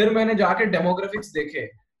 फिर मैंने जाके डेमोग्राफिक्स देखे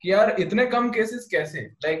कि यार इतने कम केसेस कैसे,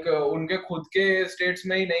 लाइक उनके खुद के स्टेट्स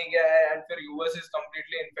में ही नहीं गया है एंड फिर US is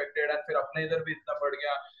completely infected and फिर अपने इधर भी इतना बढ़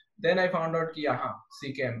गया. देन आई फाउंड आउट कि यहाँ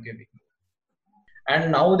CKMKB. And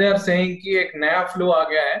now they are saying कि एक नया फ्लू आ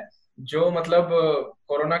गया है जो मतलब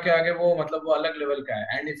कोरोना के आगे वो मतलब वो अलग लेवल का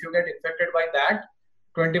है, and if you get infected by that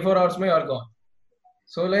 24 hours में you are gone.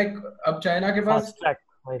 So like अब चाइना के पास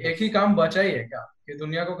एक ही काम बचा ही है क्या कि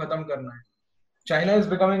दुनिया को खत्म करना है. China is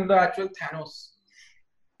becoming the actual Thanos.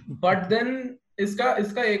 But then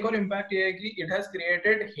इसका एक और इम्पैक्ट ये है कि it has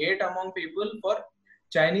created hate among people for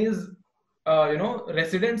Chinese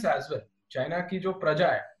residents as well. China की जो प्रजा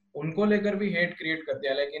है उनको लेकर भी हेट क्रिएट कर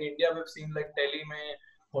दिया. Like in India we have seen like Delhi में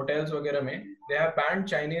होटल्स वगैरह में they have banned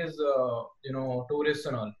Chinese tourist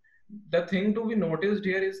and all. The thing to be noticed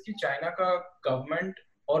here is कि चाइना का गवर्नमेंट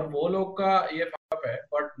और वो लोग का ये फक है,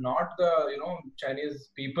 but not the Chinese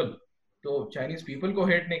people. तो चाइनीज पीपल को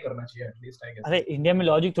हेट नहीं करना चाहिए एटलीस्ट आई गेस. अरे इंडिया में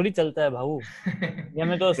लॉजिक थोड़ी चलता है भाऊ. इंडिया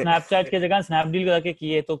में तो स्नैपचैट के जगह स्नैपडील लगा के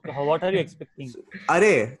किए, तो व्हाट आर यू एक्सपेक्टिंग?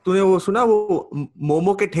 अरे तूने वो सुना, वो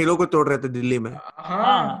मोमो के ठेलों को तोड़ रहे थे दिल्ली में.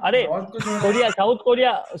 हाँ अरे Korea, South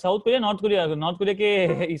Korea North Korea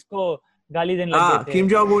के इसको गाली देने लग गए थे. Kim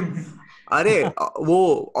Jong Un. अरे वो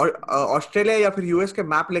ऑस्ट्रेलिया या फिर यूएस के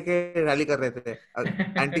मैप लेके रैली कर रहे थे,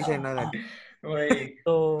 एंटी चाइना रैली.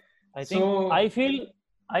 तो I think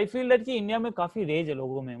I feel that कि इंडिया में काफी रेज है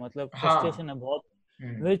लोगों में, मतलब फ्रस्ट्रेशन है बहुत,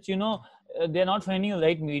 which they are not finding the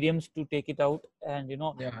right mediums to take it out. And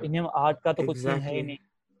India में आर्ट का तो कुछ सीन है ही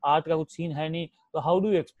नहीं, तो how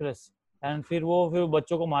do you express? And फिर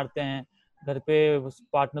बच्चों को मारते हैं, घर पे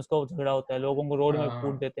पार्टनर्स को झगड़ा होता है, लोगों को रोड में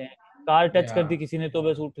कूट देते हैं, कार टच कर दी किसी ने तो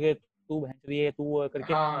बस उठ के तू भैंस रही है तू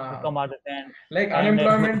करके उसका मार देते हैं. लाइक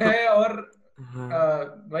अनएम्प्लॉयमेंट है और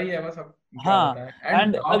वही है बस. हाँ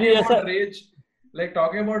एंड अभी ऐसा rage, like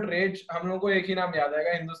talking about rage, हम लोगों को एक ही नाम याद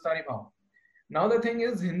आएगा, हिंदुस्तानी भाव. नाउ द थिंग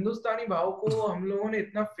इज हिंदुस्तानी भाव को हम लोगों ने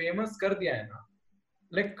इतना फेमस कर दिया है ना,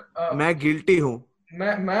 लाइक मैं गिल्टी हूँ.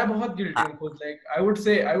 मैं बहुत गिल्टी हूँ खुद. लाइक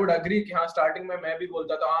आई वुड एग्री कि हाँ स्टार्टिंग में मैं भी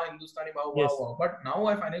बोलता था हाँ हिंदुस्तानी भाव वाह, but now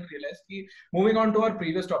I finally realise कि moving on to our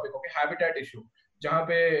previous topic, okay, habitat issue, जहाँ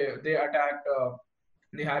पे they attacked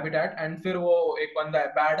the habitat. And फिर वो एक बंदा है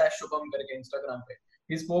बैड एज शुभम करके इंस्टाग्राम पे,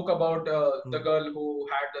 he spoke about the girl who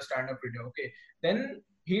had the stand-up video. Okay, then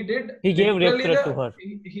he gave rape threat to her.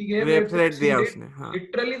 He gave rape threat दिया उसने.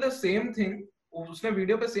 Literally the same thing. उसने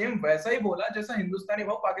वीडियो पे सेम वैसा ही बोला जैसा हिंदुस्तानी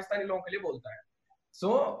भाव पाकिस्तानी लोगों के लिए बोलता है. So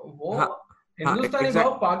वो हिंदुस्तानी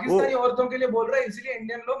भाव पाकिस्तानी औरतों के लिए बोल रहा है, इसलिए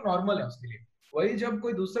इंडियन लोग नॉर्मल है उसके लिए. वही जब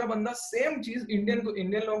कोई दूसरा बंदा सेम चीज इंडियन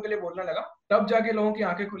लोगों के लिए बोलने लगा, तब जाके लोगों की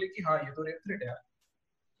आंखें खुली कि हाँ ये तो रेप थ्रेट है.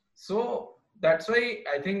 So that's why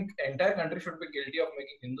I think entire country should be guilty of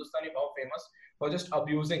making Hindustani Bhav famous for just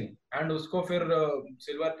abusing, and उसको फिर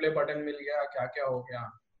silver play button मिल गया, क्या हो गया.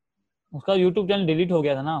 उसका YouTube चैनल डिलीट हो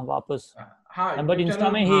गया था ना वापस. हाँ, बट इंस्टा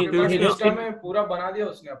में इंस्टा में पूरा बना दिया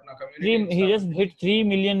उसने अपना community. He just hit 3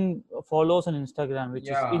 million followers on Instagram,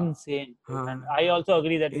 which is insane. And I also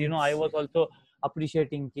agree that I was also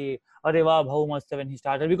appreciating कि अरे वाह भाव मस्त when he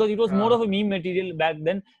started, because it was more of a meme material back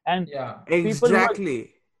then, and exactly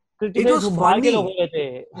it was funny.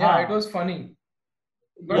 Yeah, it was funny.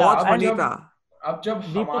 बहुत funny था. अब जब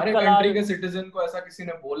हमारे कंट्री के सिटीजन को ऐसा किसी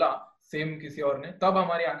ने बोला सेम किसी और ने, तब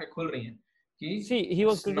हमारी आंखें खुल रही हैं See, he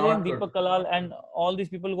was it's criticizing not good. Deepak Kalal and all these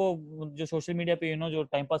people को जो social media पे जो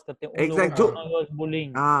time pass करते हैं उन लोगों Exact. को हाँ. he was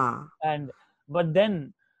bullying. Ah, And but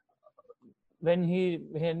then when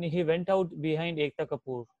he went out behind Ekta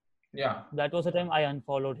Kapoor, Yeah. that was the time I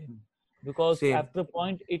unfollowed him because same. after a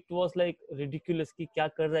point it was like ridiculous कि क्या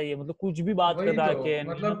कर रहा है ये, मतलब कुछ भी बात कर वही रहा तो है कि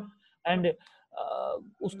मतलब and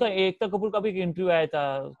उसका एकता कपूर का भी एक इंटरव्यू आया था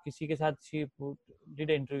किसी के साथ, she did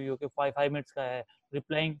an interview okay 5 minutes का है,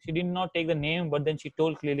 replying she did not take the name but then she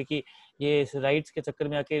told clearly कि ये राइट्स के चक्कर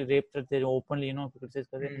में आके रेप करते हैं openly criticize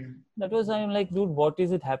करते हैं. That was I'm like dude what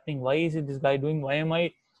is it happening, why is it this guy doing, why am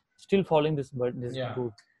I still following this Yeah.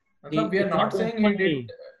 dude. मतलब we are इतना not saying openly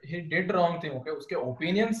he did wrong thing, okay, उसके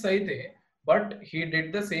opinions सही थे, but he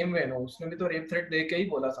did the same way, no, उसने भी तो rape threat दे के ही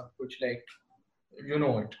बोला सब कुछ, like you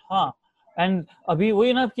know it. हाँ. एंड अभी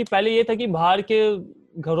वही ना कि पहले ये था कि बाहर के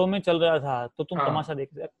घरों में चल रहा था तो तुम हाँ. तमाशा देख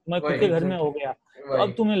रहे, तुम्हारे खुद वही, के घर में exactly. हो गया तो वही.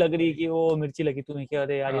 अब तुम्हें लग रही कि वो मिर्ची लगी तुम्हें कि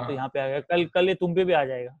अरे यार ये तो हाँ. यहाँ पे आ गया, कल ये तुम पे भी आ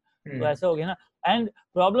जाएगा, तो ऐसा हो गया ना. And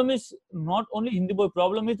problem is not only Hindi boy,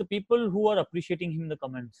 problem is the people who are appreciating him in the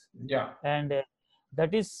comments. Yeah. And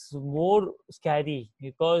that is more scary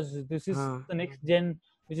because this is हाँ. the next gen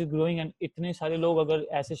which is growing and इतने सारे लोग अगर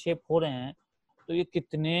ऐसे shape हो रहे हैं तो ये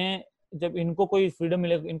कितने, जब इनको कोई फ्रीडम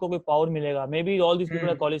मिलेगा, इनको कोई पावर मिलेगा, may be all these people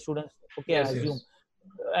are college students, okay, Yes, I assume, yes.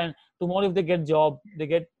 and tomorrow if they get job,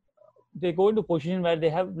 they go into position where they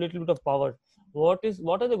have little bit of power, what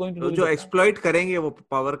are they going to do तो with जो the exploit करेंगे वो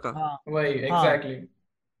power का. हाँ. वही, exactly.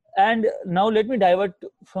 And now let me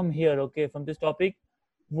divert from here, okay, from this topic.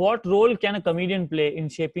 What role can a comedian play in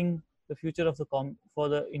shaping the future of the for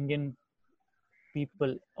the Indian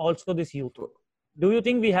people, also this youth? Do you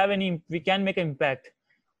think we can make an impact?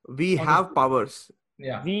 We on have this? powers,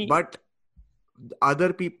 Yeah. but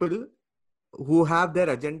other people who have their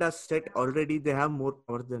agenda set already, they have more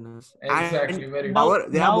power than us. Exactly, And very power,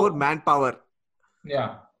 true. they have more manpower.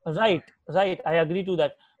 Yeah. Right, I agree to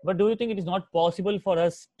that. But do you think it is not possible for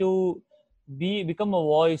us to become a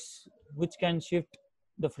voice which can shift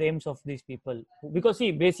the frames of these people? Because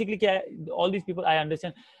see, basically क्या है, all these people, I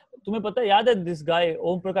understand. तुम्हें पता है, याद है this guy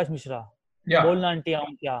Om Prakash Mishra, Yeah. बोलना aunty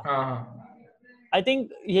आऊं क्या? हाँ. I think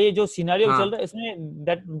ये जो सिनेरियो हाँ. चल रहा है इसमें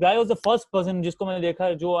that guy was the first person जिसको मैंने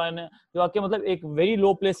देखा जो आके मतलब एक very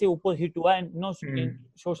low place से ऊपर hit हुआ and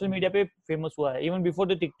social media पे famous हुआ है. Even before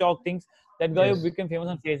the TikTok things, that guy Yes. became famous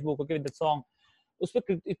on Facebook, okay, with the song. उस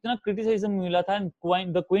पे इतना criticism मिला था,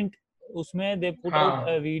 and the Quint उसमें they put out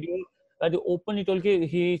a video where they openly told कि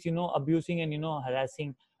he is abusing and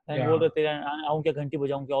harassing and बोल रहे थे आऊं क्या घंटी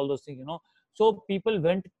बजाऊं क्या, all those things, so people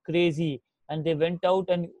went crazy and they went out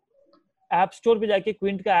and app store पे जाके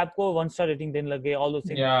क्विंट का ऐप को 1 स्टार रेटिंग देने लगे, ऑल दोस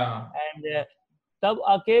थिंग्स. एंड तब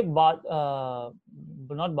आके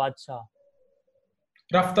नॉट बादशाह,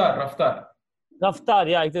 रफ्तार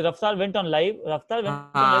या रफ्तार वेंट ऑन लाइव. रफ्तार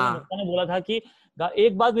ने बोला था कि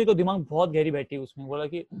एक बात मेरे को दिमाग बहुत गहरी बैठी उसमें, बोला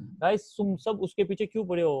कि गाइस तुम सब उसके पीछे क्यों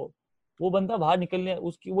पड़े हो, वो बंदा बाहर निकलने,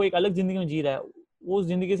 उसकी वो एक अलग जिंदगी में जी रहा है, वो उस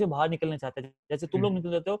जिंदगी से बाहर निकलना चाहता है जैसे तुम लोग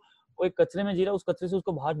निकल जाते हो, वो एक कचरे में जी रहा है, उस कचरे से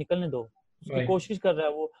उसको बाहर निकलने दो, उसकी कोशिश कर रहा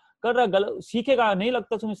है, वो कर रहा है, गलत सीखेगा, नहीं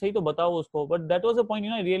लगता तुम्हें सही तो बताओ उसको. But that was the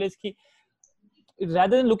point, I realise कि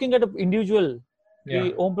rather than looking at an individual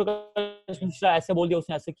कि ओम प्रकाश मिश्रा ऐसे बोल दिया,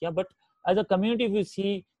 उसने ऐसे किया, but as a community we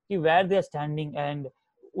सी कि where they are standing and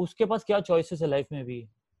उसके पास क्या चॉइसेस है लाइफ में भी.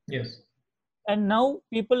 Yes. And now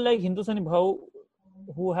people like Hindustani Bhau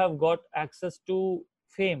who have got access to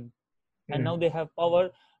fame and now they have power,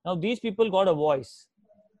 now these people got a voice.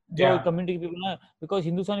 जो community people ना, because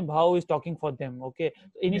Hindustani Bhau is talking for them, okay.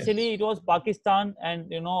 Initially it was Pakistan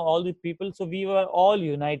and all the people, so we were all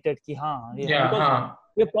united कि हाँ because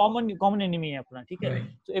ये common enemy है अपना, ठीक है,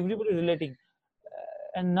 so everybody relating,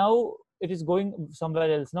 and now it is going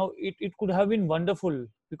somewhere else. Now it could have been wonderful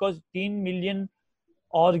because 10 million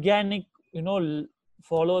organic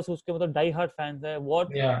followers उसके मतलब die hard fans है. What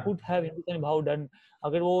could have Hindustani Bhau done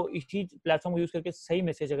अगर वो इसी प्लेटफॉर्म को यूज करके सही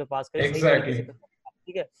message अगर पास करे, सही तरीके से,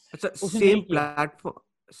 ठीक है. अच्छा,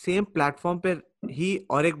 सेम प्लेटफॉर्म पे ही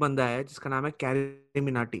और एक बंदा है जिसका नाम है कैरी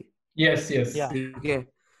मिनाटी. यस, ठीक है,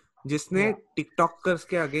 जिसने टिकटॉकर्स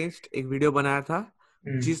के अगेंस्ट एक वीडियो बनाया था,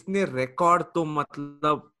 जिसने रिकॉर्ड तो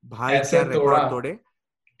मतलब भाई क्या रिकॉर्ड तोड़े,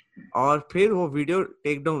 और फिर वो video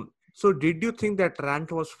take down. So did you think that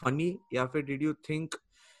rant was funny, या फिर डिड यू थिंक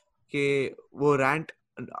कि वो रैंट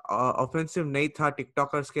ऑफेंसिव नहीं था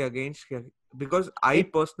टिकटॉकर्स के against? Because I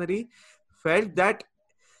personally felt that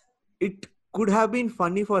it could have been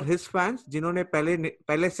funny for his fans जिन्होंने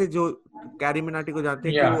पहले से जो कैरी मिनाटी को जानते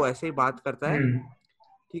हैं कि वो ऐसे ही बात करता है,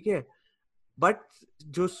 ठीक है. बट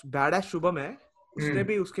जो बैड एस शुभम है, उसने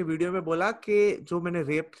भी उसके वीडियो में बोला कि जो मैंने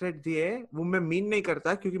रेप थ्रेट दिए वो मैं मीन नहीं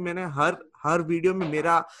करता, क्योंकि मैंने हर वीडियो में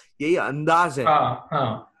मेरा यही अंदाज है।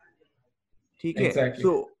 ठीक है। Exactly.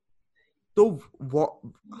 तो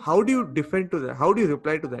how do you defend to that, how do you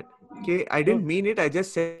reply to that कि I didn't mean it, I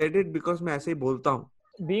just said it because मैं ऐसे ही बोलता हूँ।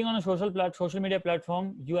 Being on a social media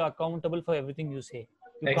platform, you are accountable for everything you say.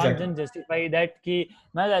 You can't Exactly. then justify that कि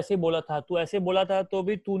मैं ऐसे बोला था, तू ऐसे बोला था, तो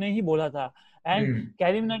भी तूने ही बोला था. And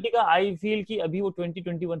कैरी मिनाटी का I feel कि अभी वो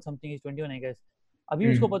 2021 something is 21 I guess.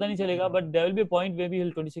 अभी उसको पता नहीं चलेगा, but there will be a point maybe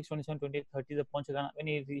he'll 26, 27, 28, 30 जब पहुंचेगा ना, when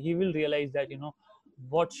he will realize that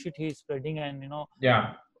what shit he is spreading, and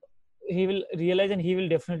Yeah. he will realize, and he will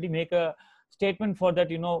definitely make a statement for that,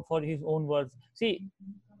 for his own words. See,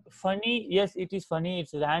 funny, yes, it is funny,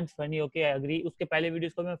 it's rant funny, okay, I agree. उसके पहले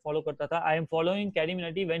videos को मैं follow करता था. I am following carry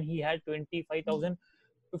Minati when he had 25,000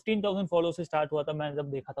 15,000 follow से start हुआ था, मैं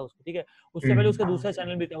जब देखा था उसको. ठीक है, उससे पहले उसका दूसरा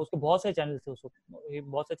चैनल भी था, उसके बहुत सारे चैनल थे, उसको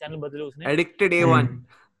बहुत सारे चैनल बदले उसने. Addicted A1.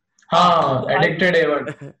 हाँ, एडिक्टेड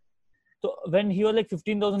A1. तो when he was like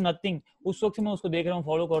 15,000 nothing, उस वक्त से मैं उसको देख रहा हूँ,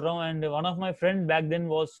 फॉलो कर रहा हूँ. and one of my friend back then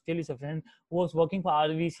was still is a friend who was working for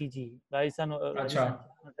RVCG, Rajasthan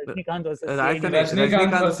Rajinikanth versus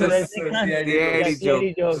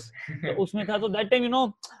CID jokes. तो उसमें था, तो that time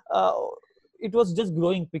it was just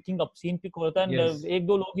growing, picking up, scene pick होता है, and एक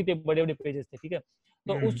दो लोग ही थे, बड़े बड़े पेजेस थे. ठीक है,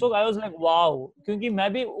 तो उस वक्त I was like wow, क्योंकि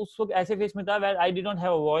मैं भी उस वक्त ऐसे फेस में था where I did not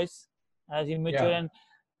have a voice, as immature, and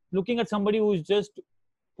looking at somebody who is just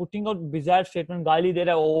putting out bizarre statement, गाली दे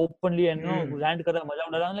रहा है openly, and rant कर रहा है, मजा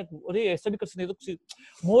उड़ा रहा है, like अरे ऐसा भी कर सकते हैं.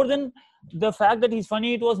 तो more than the fact that he's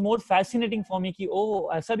funny, it was more fascinating for me कि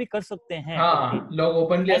ओ ऐसा भी कर सकते हैं. हाँ, लोग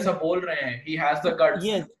openly ऐसा बोल रहे हैं. He has the guts.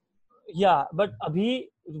 Yes, yeah, but अभी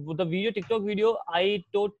the video, TikTok video, I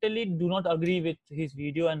totally do not agree with his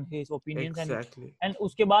video and his opinions. Exactly. and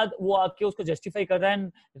उसके बाद वो आके उसको justify कर रहा है,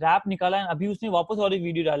 and rap निकाला है. अभी उसने वापस और एक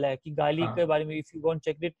वीडियो डाला है कि गाली के बारे में, if you go and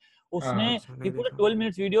check it, उसने he put a 12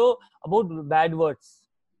 minutes video about bad words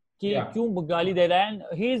कि क्यों गाली दे रहा है, and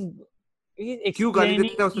he's क्यों गाली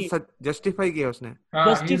देता है, उसने जस्टिफाई किया उसने.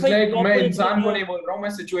 He's like, मैं इंसान को नहीं बोल रहा हूँ, मैं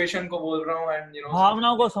सिचुएशन को बोल रहा हूँ, and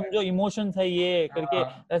भावनाओं को समझो, इमोशंस है ये करके.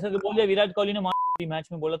 ऐसा तो बोल दिया विराट कोहली ने मार मैच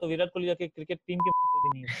में, बोला तो विराट कोहली जाके क्रिकेट टीम की मार दी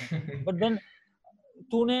नहीं है. बट देन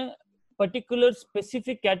तूने पर्टिकुलर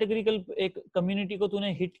स्पेसिफिक कैटेगरिकल एक कम्युनिटी को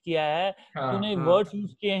तूने हिट किया है, तूने वर्ड्स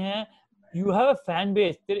यूज किए हैं, you have a fan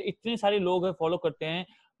base, तेरे इतने सारे लोग है, फॉलो करते हैं.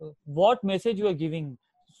 What message you are giving?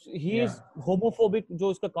 he is homophobic, जो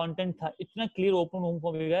उसका कंटेंट था इतना क्लियर ओपन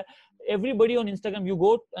होमोफोबिक है. Everybody on Instagram, you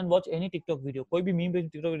go and watch any TikTok video, कोई भी मीम पे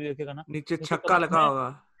टिकटॉक वीडियो देखेगा ना, नीचे छक्का लगा होगा,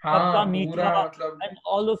 छक्का, मीठा, and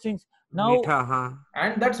all those things. Now मीठा, हाँ,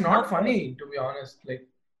 and that's not funny, to be honest. Like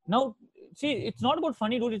now see, it's not about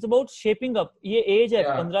funny dude, it's about shaping up. ये एज है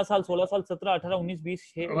 15 साल 16 साल 17 18 19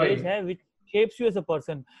 20 एज है which shapes you as a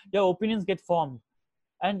person. Your opinions get formed.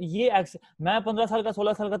 And ये मैं 15 साल का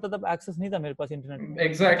 16 साल का था, तब एक्सेस नहीं था मेरे पास इंटरनेट.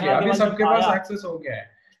 Exactly. अभी सबके पास एक्सेस हो गया है.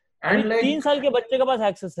 And like 3 साल के बच्चे के पास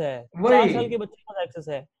एक्सेस है, 4 साल के बच्चे के पास एक्सेस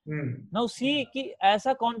है. Now see कि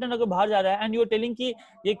ऐसा कंटेंट अगर बाहर जा रहा है, and you are telling कि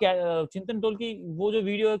ये चिंतन टोल की वो जो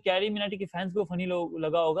वीडियो कैरी मिनाटी के फैंस को फनी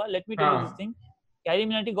लगा होगा. Let me tell you this thing. Carrie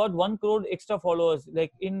Minati got 1 crore extra followers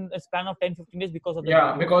like in a span of 10-15 days because of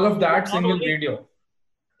that. Because of that single video.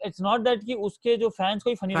 It's not that कि उसके जो fans को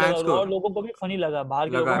ही funny लगा, और लोगों को भी funny लगा, बाहर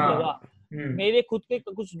के लोगों को लगा. मेरे खुद के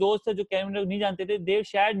कुछ दोस्त है जो कैरी मिनाटी नहीं जानते थे, they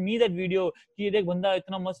shared me that video कि ये देख बंदा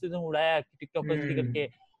इतना मस्त इतना उड़ाया टिकटॉक पर करके.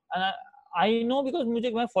 I know because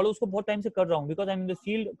मैं फॉलो उसको बहुत टाइम से कर रहा हूँ, because I'm in the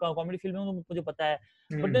field, comedy field में मुझे पता है.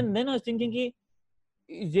 But then I was thinking कि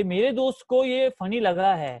ये मेरे दोस्त को ये फनी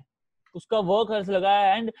लगा है, उसका वर्क ऐसा लगा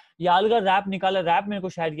है, एंड याल का रैप निकाला, रैप मेरे को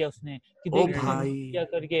शेयर किया उसने कि देख क्या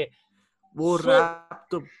करके वो रैप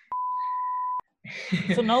तो.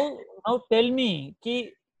 So now tell me कि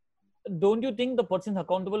don't you think the person is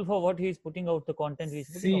accountable for what he is putting out, the content he is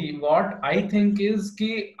putting out? See, what I think is कि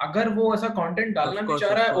अगर वो ऐसा content डालना भी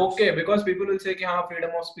चाह रहा है, okay, because people will say कि हाँ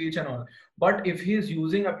freedom of speech and all. But if he is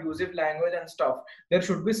using abusive language and stuff, there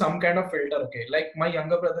should be some kind of filter, okay? Like my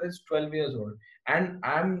younger brother is 12 years old, and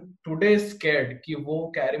I'm today scared कि वो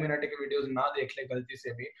carry Minati के videos ना देख ले गलती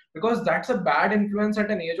से भी, because that's a bad influence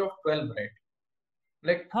at an age of 12, right?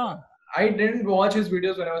 Like I didn't watch his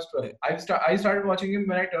videos when I was 12. I started watching him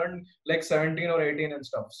when I turned like 17 or 18 and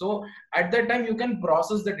stuff. So at that time you can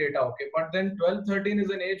process the data, okay? But then 12, 13 is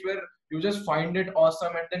an age where you just find it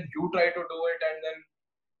awesome and then you try to do it, and then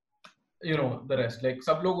you know the rest. Like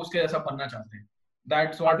सब लोग उसके जैसा बनना चाहते हैं.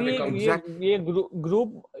 That's what becomes.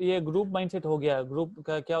 ये group mindset हो गया. ग्रुप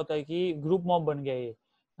का क्या होता है कि ग्रुप मॉब बन गया ये.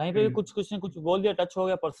 कहीं पे भी कुछ ने कुछ बोल दिया, टच हो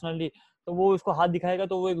गया पर्सनली, तो वो उसको हाथ दिखाएगा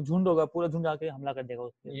तो वो एक झुंड होगा, पूरा झुंड आके हमला कर देगा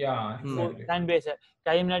उस पे। वो फैन बेस है।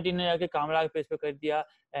 कैलिमिनाटी ने जाके कामरा पेज पे कर दिया,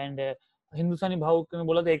 एंड हिंदुस्तानी भाव ने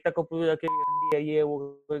बोला था एकता कपूर जाके अंडी है ये वो,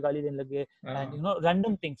 कोई गाली देने लगे, and you know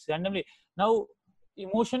random things randomly. Now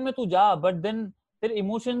emotion में तू जा, बट देन तेरे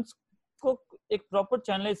इमोशंस को एक प्रॉपर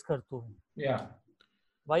चैनलाइज कर तू।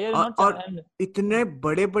 Why are you not और इतने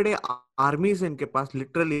बड़े बड़े आर्मीज इनके पास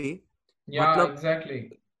लिटरली, मतलब एग्जैक्टली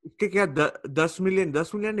इसके क्या 10 मिलियन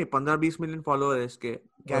नहीं 15-20 मिलियन फॉलोअर है इसके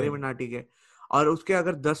कैलिमिनाटी के, और उसके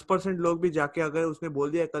अगर 10% लोग भी जाके अगर उसने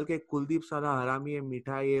बोल दिया कल के कुलदीप साला हरामी है,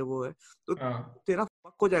 मीठा है, ये वो है, तो तेरा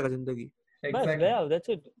फक हो जाएगा जिंदगी। बस गया, दैट्स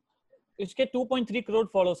इट। इसके 2.3 करोड़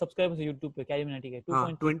फॉलो सब्सक्राइबर्स है YouTube पे कैलिमिनाटी के,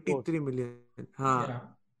 23 मिलियन।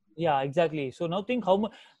 हाँ yeah exactly. So now think how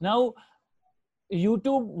much now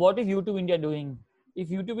YouTube, what is YouTube India doing? If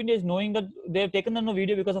YouTube India is knowing that they have taken down a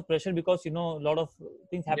video because of pressure, because you know a lot of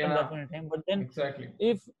things happen that point in time, but then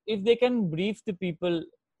if they can brief the people,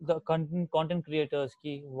 the content creators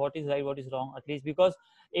ki what is right, what is wrong, at least, because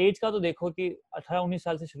age का तो देखो कि 18-19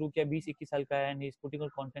 साल से शुरू किया, 20-21 साल का है, and he is putting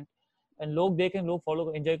out content and लोग देख रहे हैं, लोग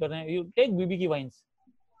फॉलो एंजॉय कर रहे हैं। You take BB की वाइन्स,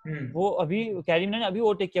 वो अभी कैरिमिनाटी ने अभी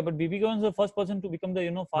ओवरटेक किया, बट बीबी के was the first person to become the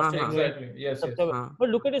you know fastest growing. But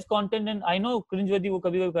look at his content, and I know क्रिंजवर्दी वो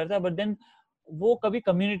कभी-कभी करता है, बट देन वो कभी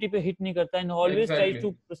कम्युनिटी पे हिट नहीं करता, and always tries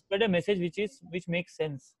to spread a message which makes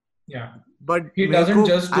sense. But he doesn't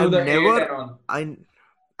just do the hate and all.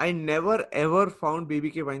 I never ever found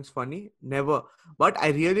BBK Vines funny, never, but I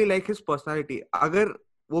really like his personality. अगर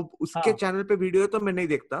वो उसके channel पे video है तो मैं नहीं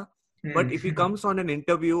देखता, but if he comes on an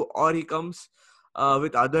interview or he comes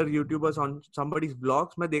with other YouTubers on somebody's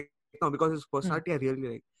vlogs, मैं देखता हूँ because his personality I really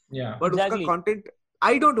like. But उसका content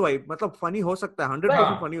I don't vibe, मतलब funny हो सकता है,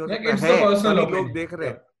 100% funny हो सकता है, सभी लोग देख रहे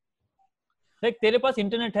हैं। देख तेरे पास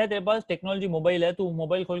इंटरनेट है, तेरे पास टेक्नोलॉजी मोबाइल है, तू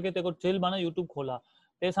मोबाइल खोल के तेरे को चिल बना यूट्यूब खोला,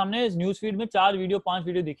 तेरे सामने न्यूज फीड में 4 वीडियो 5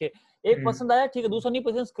 वीडियो दिखे, एक पसंद आया ठीक है, दूसरा नहीं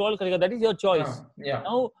पसंद स्क्रॉल करेगा, that is your choice.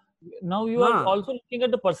 Now you are also looking at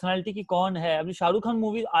the personality की कौन है। अभी Shahrukh Khan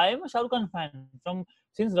movie, I am a Shahrukh Khan fan from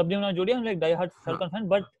since रब ने बना जोड़ी, I am like die hard Shahrukh Khan fan,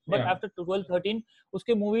 but after 12-13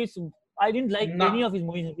 उसके movies I didn't like any of his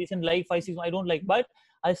movies, recent like 5-6 I don't like, but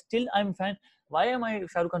I still I'm fan. Why am I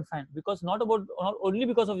Shahrukh Khan fan? Because not only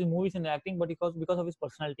because of his movies and acting, but because of his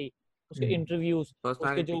personality. उसके interviews,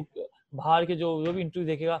 उसके जो बाहर के जो भी interview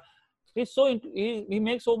देखेगा, he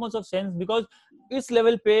makes so much of sense, because इस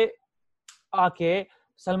level पे आके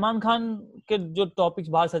सलमान खान के जो टॉपिक्स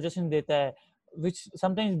बाहर सजेशन देता है, which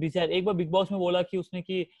sometimes bizarre. एक बार बिग बॉस में बोला कि उसने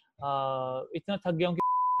कि इतना थक गया हूँ कि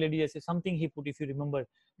लेडी जैसे, something he put, if you remember,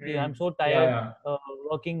 कि I'm so tired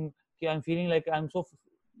working, कि I'm feeling like I'm so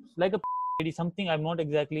like a lady, something I'm not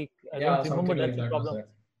exactly, I don't remember, that's the problem.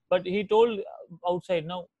 But he told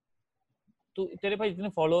outside, now तो तेरे पास इतने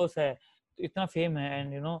followers है, इतना fame है,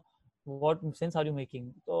 and you know what sense are you making?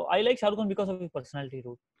 So I like Shahrukh Khan because of his personality,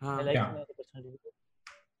 dude. I like him as a personality.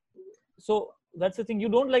 So that's the thing, you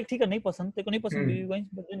don't like, ठीक है, नहीं पसंद, तेरे को नहीं पसंद BB Vines,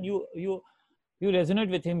 but then you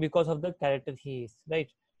resonate with him because of the character he is,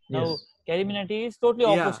 right? Now कैलिमिनाटी is totally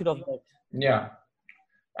opposite of that.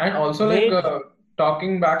 And also like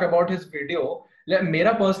talking back about his video,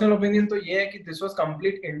 मेरा personal opinion तो ये है कि this was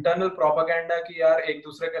complete internal propaganda कि यार एक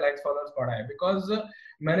दूसरे के लाइक्स फॉलोअर्स बढ़ाए, बिकॉज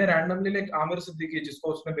मैंने रैंडमली लाइक आमिर सिद्दीकी,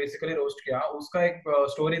 जिसको उसने बेसिकली रोस्ट किया, उसका एक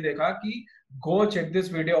स्टोरी देखा कि go check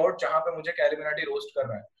this video out जहां पे मुझे कैलिमिनाटी रोस्ट कर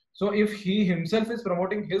रहा है। So if he himself is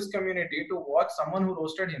promoting his community to watch someone who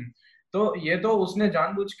roasted him, तो ये तो उसने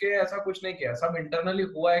जानबूझ के ऐसा कुछ नहीं किया, सब इंटरनली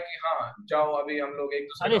हुआ है कि हाँ जाओ अभी हम लोग एक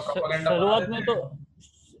दूसरे का प्रोपेगेंडा बना देते हैं।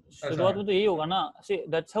 शुरुआत में तो यही होगा ना, see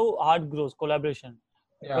that's how art grows, collaboration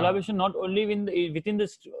not only within the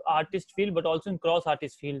artist field but also in cross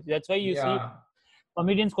artist field. That's why you see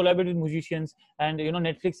comedians collaborate with musicians, and you know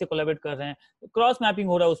Netflix से collaborate कर रहे हैं, cross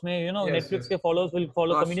mapping हो रहा है उसमें, you know Netflix के followers will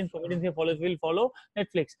follow comedians के followers will follow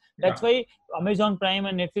Netflix. That's why Amazon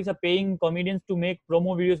Prime and Netflix are paying comedians to make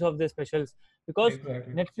promo videos of their specials, because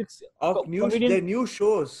Netflix of their new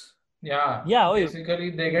shows.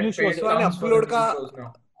 Basically they get paid tons for the shows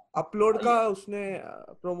now. Upload का उसने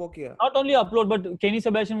promo किया, not only upload, but केनी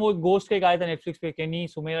Sebastian, वो ghost के आया था Netflix पे, केनी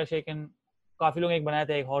सुमेरा शेख एंड काफी लोग एक बनाया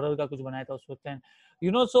था, एक हॉरर का कुछ बनाया था उस वक्त, and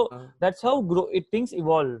you know so that's how grow it things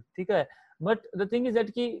evolve, ठीक है। But the thing is that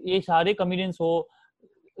कि ये सारे कॉमेडियंस हो,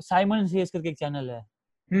 साइमन सेज करके एक चैनल है,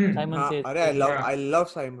 Simon Says. अरे I love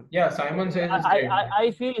Simon. Yeah, Simon Says is great.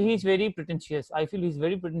 I feel he's very pretentious.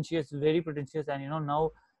 Very pretentious, and you know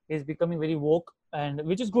now he's becoming very woke, and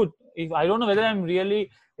which is good. If I don't know whether I'm really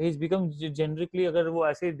he's become generically, अगर वो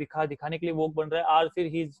ऐसे दिखाने के लिए woke बन रहा है, or फिर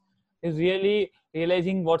he's is really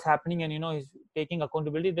realizing what's happening and he's taking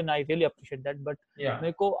accountability, then I really appreciate that. But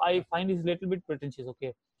मेरे को I find he's little bit pretentious,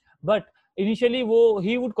 okay, but initially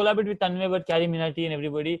he would collaborate with Tanmay but Carrie Minati and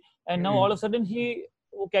everybody, and now all of a sudden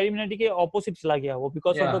वो Carrie Minati के opposite चला गया वो,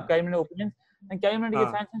 because of the Carrie Minati opinions, and Carrie Minati के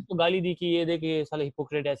fans ने उसको गाली दी कि ये देख ये साला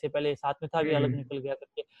hypocrite ऐसे पहले साथ में था अभी अलग निकल गया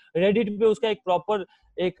करके। Reddit पे उसका एक proper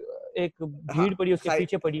एक भीड़ पड़ी उसके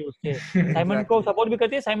पीछे पड़ी उसके, साइमन को सपोर्ट भी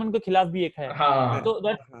करती है, साइमन के खिलाफ भी एक है। तो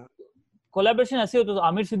दैट कोलैबोरेशन ऐसे होता है। तो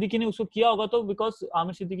आमिर सिद्दीकी ने उसको किया होगा तो बिकॉज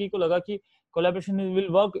आमिर सिद्दीकी को लगा कि collaboration will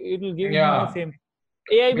work, it will give more fame.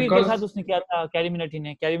 AIB के साथ उसने किया था कैरी मिनाटी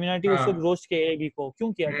ने, कैरी मिनाटी उसको रोस्ट के एआईबी को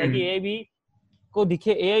क्यों किया था कि एआईबी को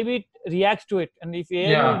दिखे, AIB reacts to it, and if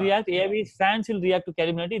AIB will react, AIB fans will react to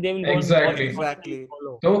Carrie Minati, they will go exactly.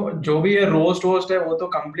 तो जो भी ये रोस्ट है वो तो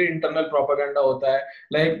कंप्लीट इंटरनल प्रोपेगेंडा होता है।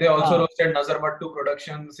 लाइक दे आल्सो रोस्टेड नजर बट्टू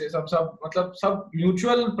प्रोडक्शन से सब मतलब सब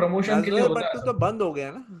म्यूचुअल प्रमोशन के लिए होता है। तो बंद हो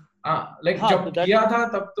गया ना। हां लाइक जब किया था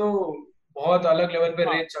तब तो बहुत अलग लेवल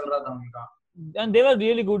पे रेट चल रहा था उनका, and they were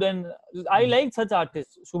really good, and I like such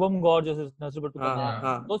artists, Shubham Gaur जैसे नजर बट्टू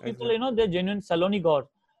का, those people they're genuine। Saloni Gaur,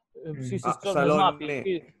 she's sister of Nazma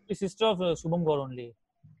Api, she's sister of Shubham Gaur only।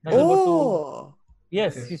 Nazar Bhattu,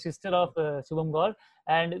 yes, she's sister of Shubham Gaur,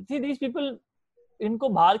 and see these people इनको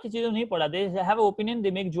बाहर की चीजों नहीं पढ़ा, they have an opinion,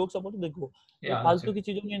 they make jokes about it, they go, फालतू की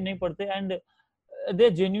चीजों में नहीं पढ़ते, and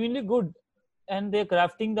they're genuinely good and they're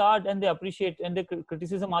crafting the art and they appreciate, and the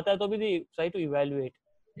criticism आता है तो भी they try to evaluate,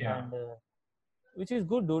 and which is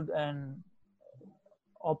good dude। and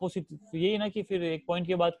opposite यही ना कि फिर एक पॉइंट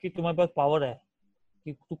के बाद कि तुम्हारे पास पावर है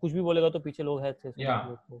कि तू कुछ भी बोलेगा तो पीछे लोग हैं थे,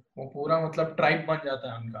 वो पूरा मतलब ट्राइब बन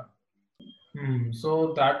जाता है उनका। So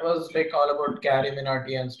that was like all about Carrie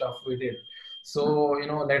Minati and stuff we did. So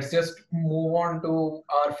let's just move on to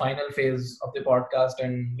our final phase of the podcast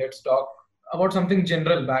and let's talk about something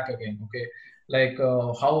general back again, okay? Like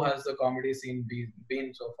how has the comedy scene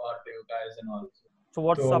been so far for you guys and all? So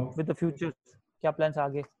what's up with the future? क्या plans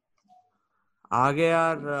आगे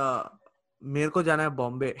यार मेरे को जाना है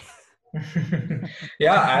Bombay.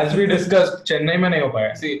 Yeah, as we discussed, Chennai में नहीं हो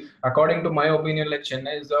पाया। See, according to my opinion, like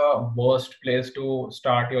Chennai is the worst place to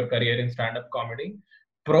start your career in stand-up comedy,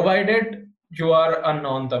 provided you are a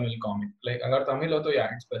non-Tamil comic. Like अगर तमिल हो तो yeah,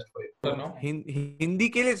 it's best for you. No? Hindi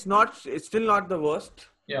के लिए it's still not the worst.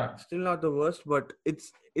 Yeah. Still not the worst, but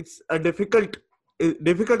it's a difficult is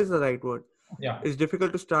the right word. Yeah. It's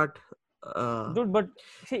difficult to start. Dude, but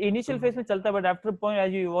see, initial phase में चलता है, but after a point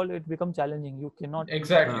as you evolve, it becomes challenging. You cannot.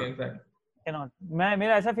 Exactly. Cannot.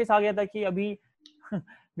 मेरा ऐसा phase आ गया था कि अभी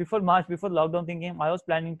before March, before lockdown thing came, I was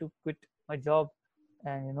planning to quit my job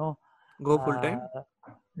and go full time.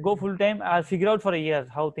 Go full time. I'll figure out for a year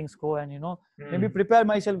how things go, and maybe prepare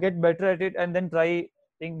myself, get better at it, and then try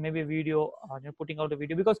maybe a video, putting out a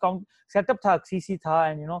video, because setup था, CC था,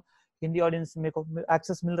 and Hindi audience मेरे को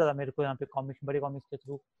access मिल रहा था मेरे को यहाँ पे कॉमिक्स, बड़े कॉमिक्स के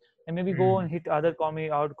through, and may be go and hit other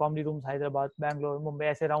comedy rooms, Hyderabad, Bangalore, Mumbai,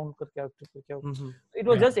 ऐसे राउंड करके it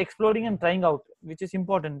was just exploring and trying out, which is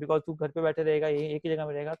important, because तू घर पे बैठे रहेगा, एक ही जगह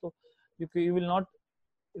में रहेगा तो you will not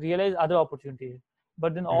realise other opportunities,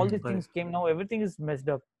 but then all this things came, now everything is messed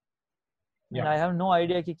up and I have no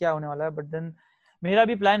idea कि क्या होने वाला है, बट देन मेरा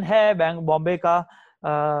भी प्लान है बॉम्बे का,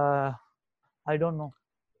 I don't know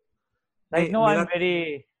right now, I am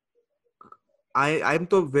very I'm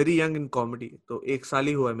तो very young in comedy, तो एक साल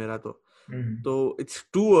ही हुआ है मेरा तो it's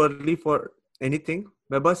too early for anything।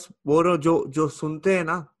 मैं बस बोल रहा हूँ जो सुनते हैं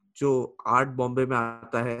ना, जो आर्ट बॉम्बे में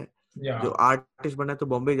आता है, जो आर्टिस्ट बनना है तो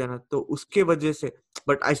बॉम्बे जाना, तो उसके वजह से,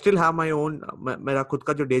 but I still have my own, मेरा खुद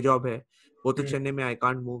का जो डे जॉब है वो तो चेन्नई में, I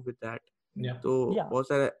can't move with that। तो बहुत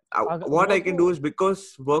सारे what I can do is, because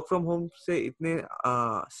work from home से इतने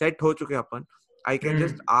सेट हो चुके अपन, I can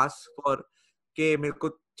just ask for के मेरे को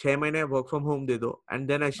 6 महीने वर्क फ्रॉम होम दे दो, and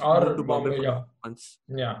then I should move to Bombay for months,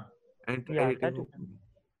 and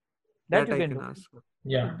that I can ask.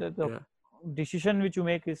 The decision which you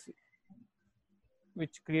make is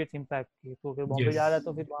which creates impact। तो अगर बॉम्बे जा रहा है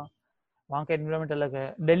तो फिर वहाँ का एनवायरनमेंट अलग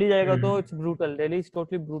है, दिल्ली जाएगा तो it's brutal, Delhi is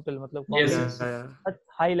totally brutal, मतलब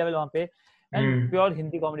हाई लेवल वहाँ पे, and pure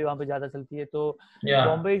Hindi comedy वहाँ पे ज़्यादा चलती है, तो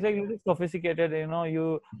Bombay is like little sophisticated, you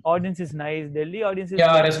audience is nice, Delhi audience is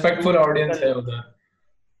respectful audience है उधर।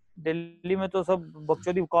 दिल्ली में तो सब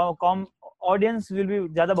बकचोदी, कॉम ऑडियंस विल भी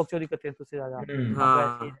ज़्यादा बकचोदी करते हैं तुझसे ज़्यादा,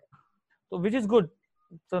 तो which is good।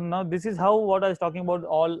 So now this is how what I was talking about,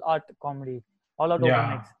 all art comedy, all out open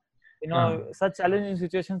mics, such challenging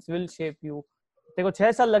situations will shape you। देखो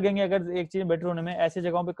 6 साल लगेंगे अगर एक चीज बेटर होने में, ऐसे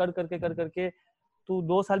जगहों पे कर करके तू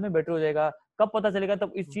 2 साल में बेटर हो जाएगा, कब पता चलेगा,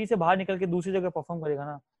 तब इस चीज से बाहर निकल के दूसरी जगह परफॉर्म करेगा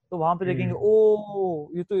ना, तो वहां पे देखेंगे ओ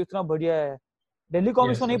ये तो इतना बढ़िया है, दिल्ली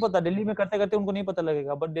कॉमिक्स Yes, को नहीं yes. पता, दिल्ली में करते करते उनको नहीं पता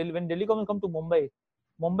लगेगा, but when Delhi comics come to Mumbai,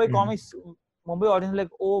 Mumbai Hmm. Comics, Mumbai audience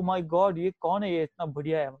like oh my God ये कौन है, ये इतना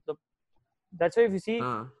बढ़िया है, मतलब that's why if you see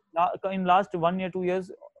हाँ इन लास्ट 1 year 2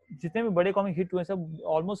 years जितने भी बड़े कॉमिक हिट हुए सब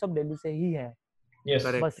ऑलमोस्ट सब दिल्ली से ही है। Yes.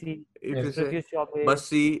 correct. बसी, If Yes. you say Pratyush Choubey,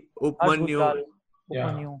 Bassi, Harsh Upmanyu, Gujral, Yeah.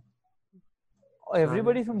 Upmanyu,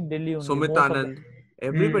 everybody from Delhi only, Sumit most of Anand, them.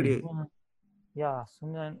 everybody. Yeah,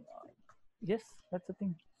 Sumit, yes, that's the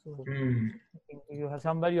thing. So Hmm. I think you have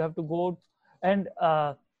somewhere you have to go, and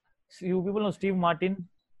you people know Steve Martin.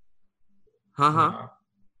 हाँ हाँ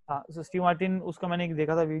Yeah. So Steve Martin, उसका मैंने एक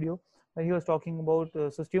देखा था video, he was talking about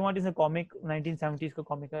so Steve Martin is a comic, 1970s का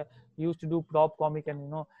comic है, he used to do prop comic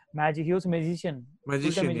and magic, he was a magician, full-time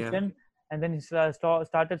magician, yeah. magician, and then he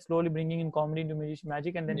started slowly bringing in comedy into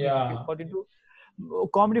magic, and then he Yeah. got into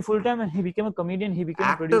comedy full-time, and he became a comedian, he became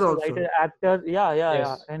a Actor producer, also. writer, actor,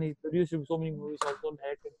 Yes. and he produced so many movies also,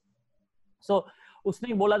 directed. So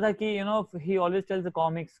उसने बोला था कि he always tells the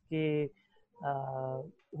comics कि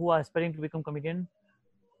who are aspiring to become comedian,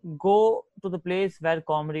 go to the place where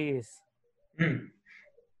comedy is. Hmm.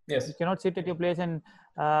 Yes. You cannot sit at your place and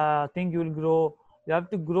think you will grow. You have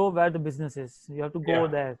to grow where the business is. You have to go Yeah.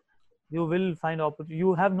 there. You will find opportunity.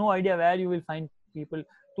 You have no idea where you will find people.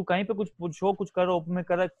 तू कहीं पे कुछ show कुछ कर open में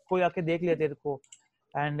कर, कोई आके देख लिया तेरे को,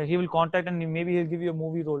 and he will contact and maybe he'll give you a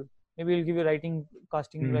movie role, maybe he'll give you writing,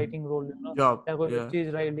 casting, Hmm. writing role, Job, या कोई yeah.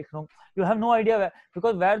 चीज लिख रहा हूँ. You have no idea where,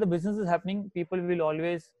 because where the business is happening, people will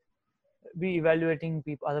always be evaluating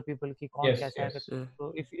other people कि कौन Yes, कैसा है. yes. Yeah.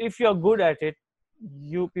 So if you are good at it,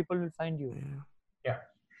 people will find you. Yeah. Yeah.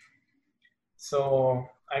 So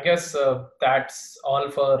I guess that's all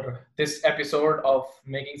for this episode of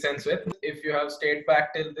Making Sense With. If you have stayed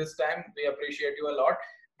back till this time, we appreciate you a lot.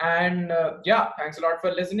 And yeah, thanks a lot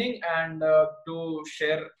for listening. And do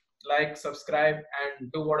share, like, subscribe,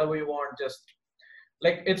 and do whatever you want. Just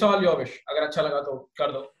like it's all your wish. अगर अच्छा लगा तो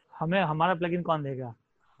कर दो. हमें हमारा plugin कौन देगा?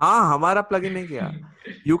 हाँ हमारा plugin है क्या?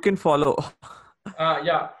 You can follow.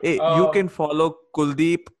 Yeah. Hey, you can follow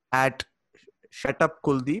Kuldeep at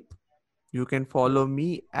shutupkuldeep. You can follow me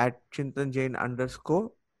at Chintan Jain _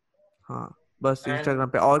 हाँ बस And-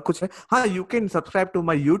 Instagram पे और कुछ है. हाँ you can subscribe to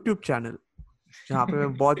my YouTube channel जहाँ पे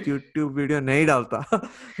मैं बहुत YouTube वीडियो नहीं डालता.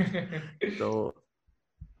 तो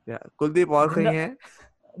कुलदीप और कहीं है?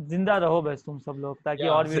 जिंदा रहो बस तुम सब लोग, ताकि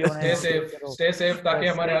Yeah, और वीडियो stay safe ताकि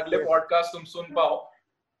बस हमारे stay अगले safe. podcast तुम सुन पाओ.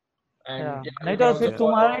 And Yeah. yeah, नहीं you तो can फिर also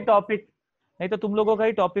तुम्हारा follow. ही टॉपिक, नहीं तो तुम लोगों का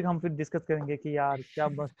ही टॉपिक हम फिर डिस्कस करेंगे कि यार क्या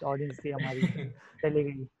मस्त ऑडियंस थी हमारी, चली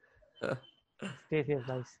गई. Stay safe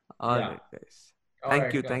guys. All Yeah. right guys. All Thank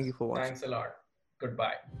right, you. guys. Thank you for watching. Thanks a lot.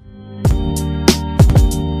 Goodbye.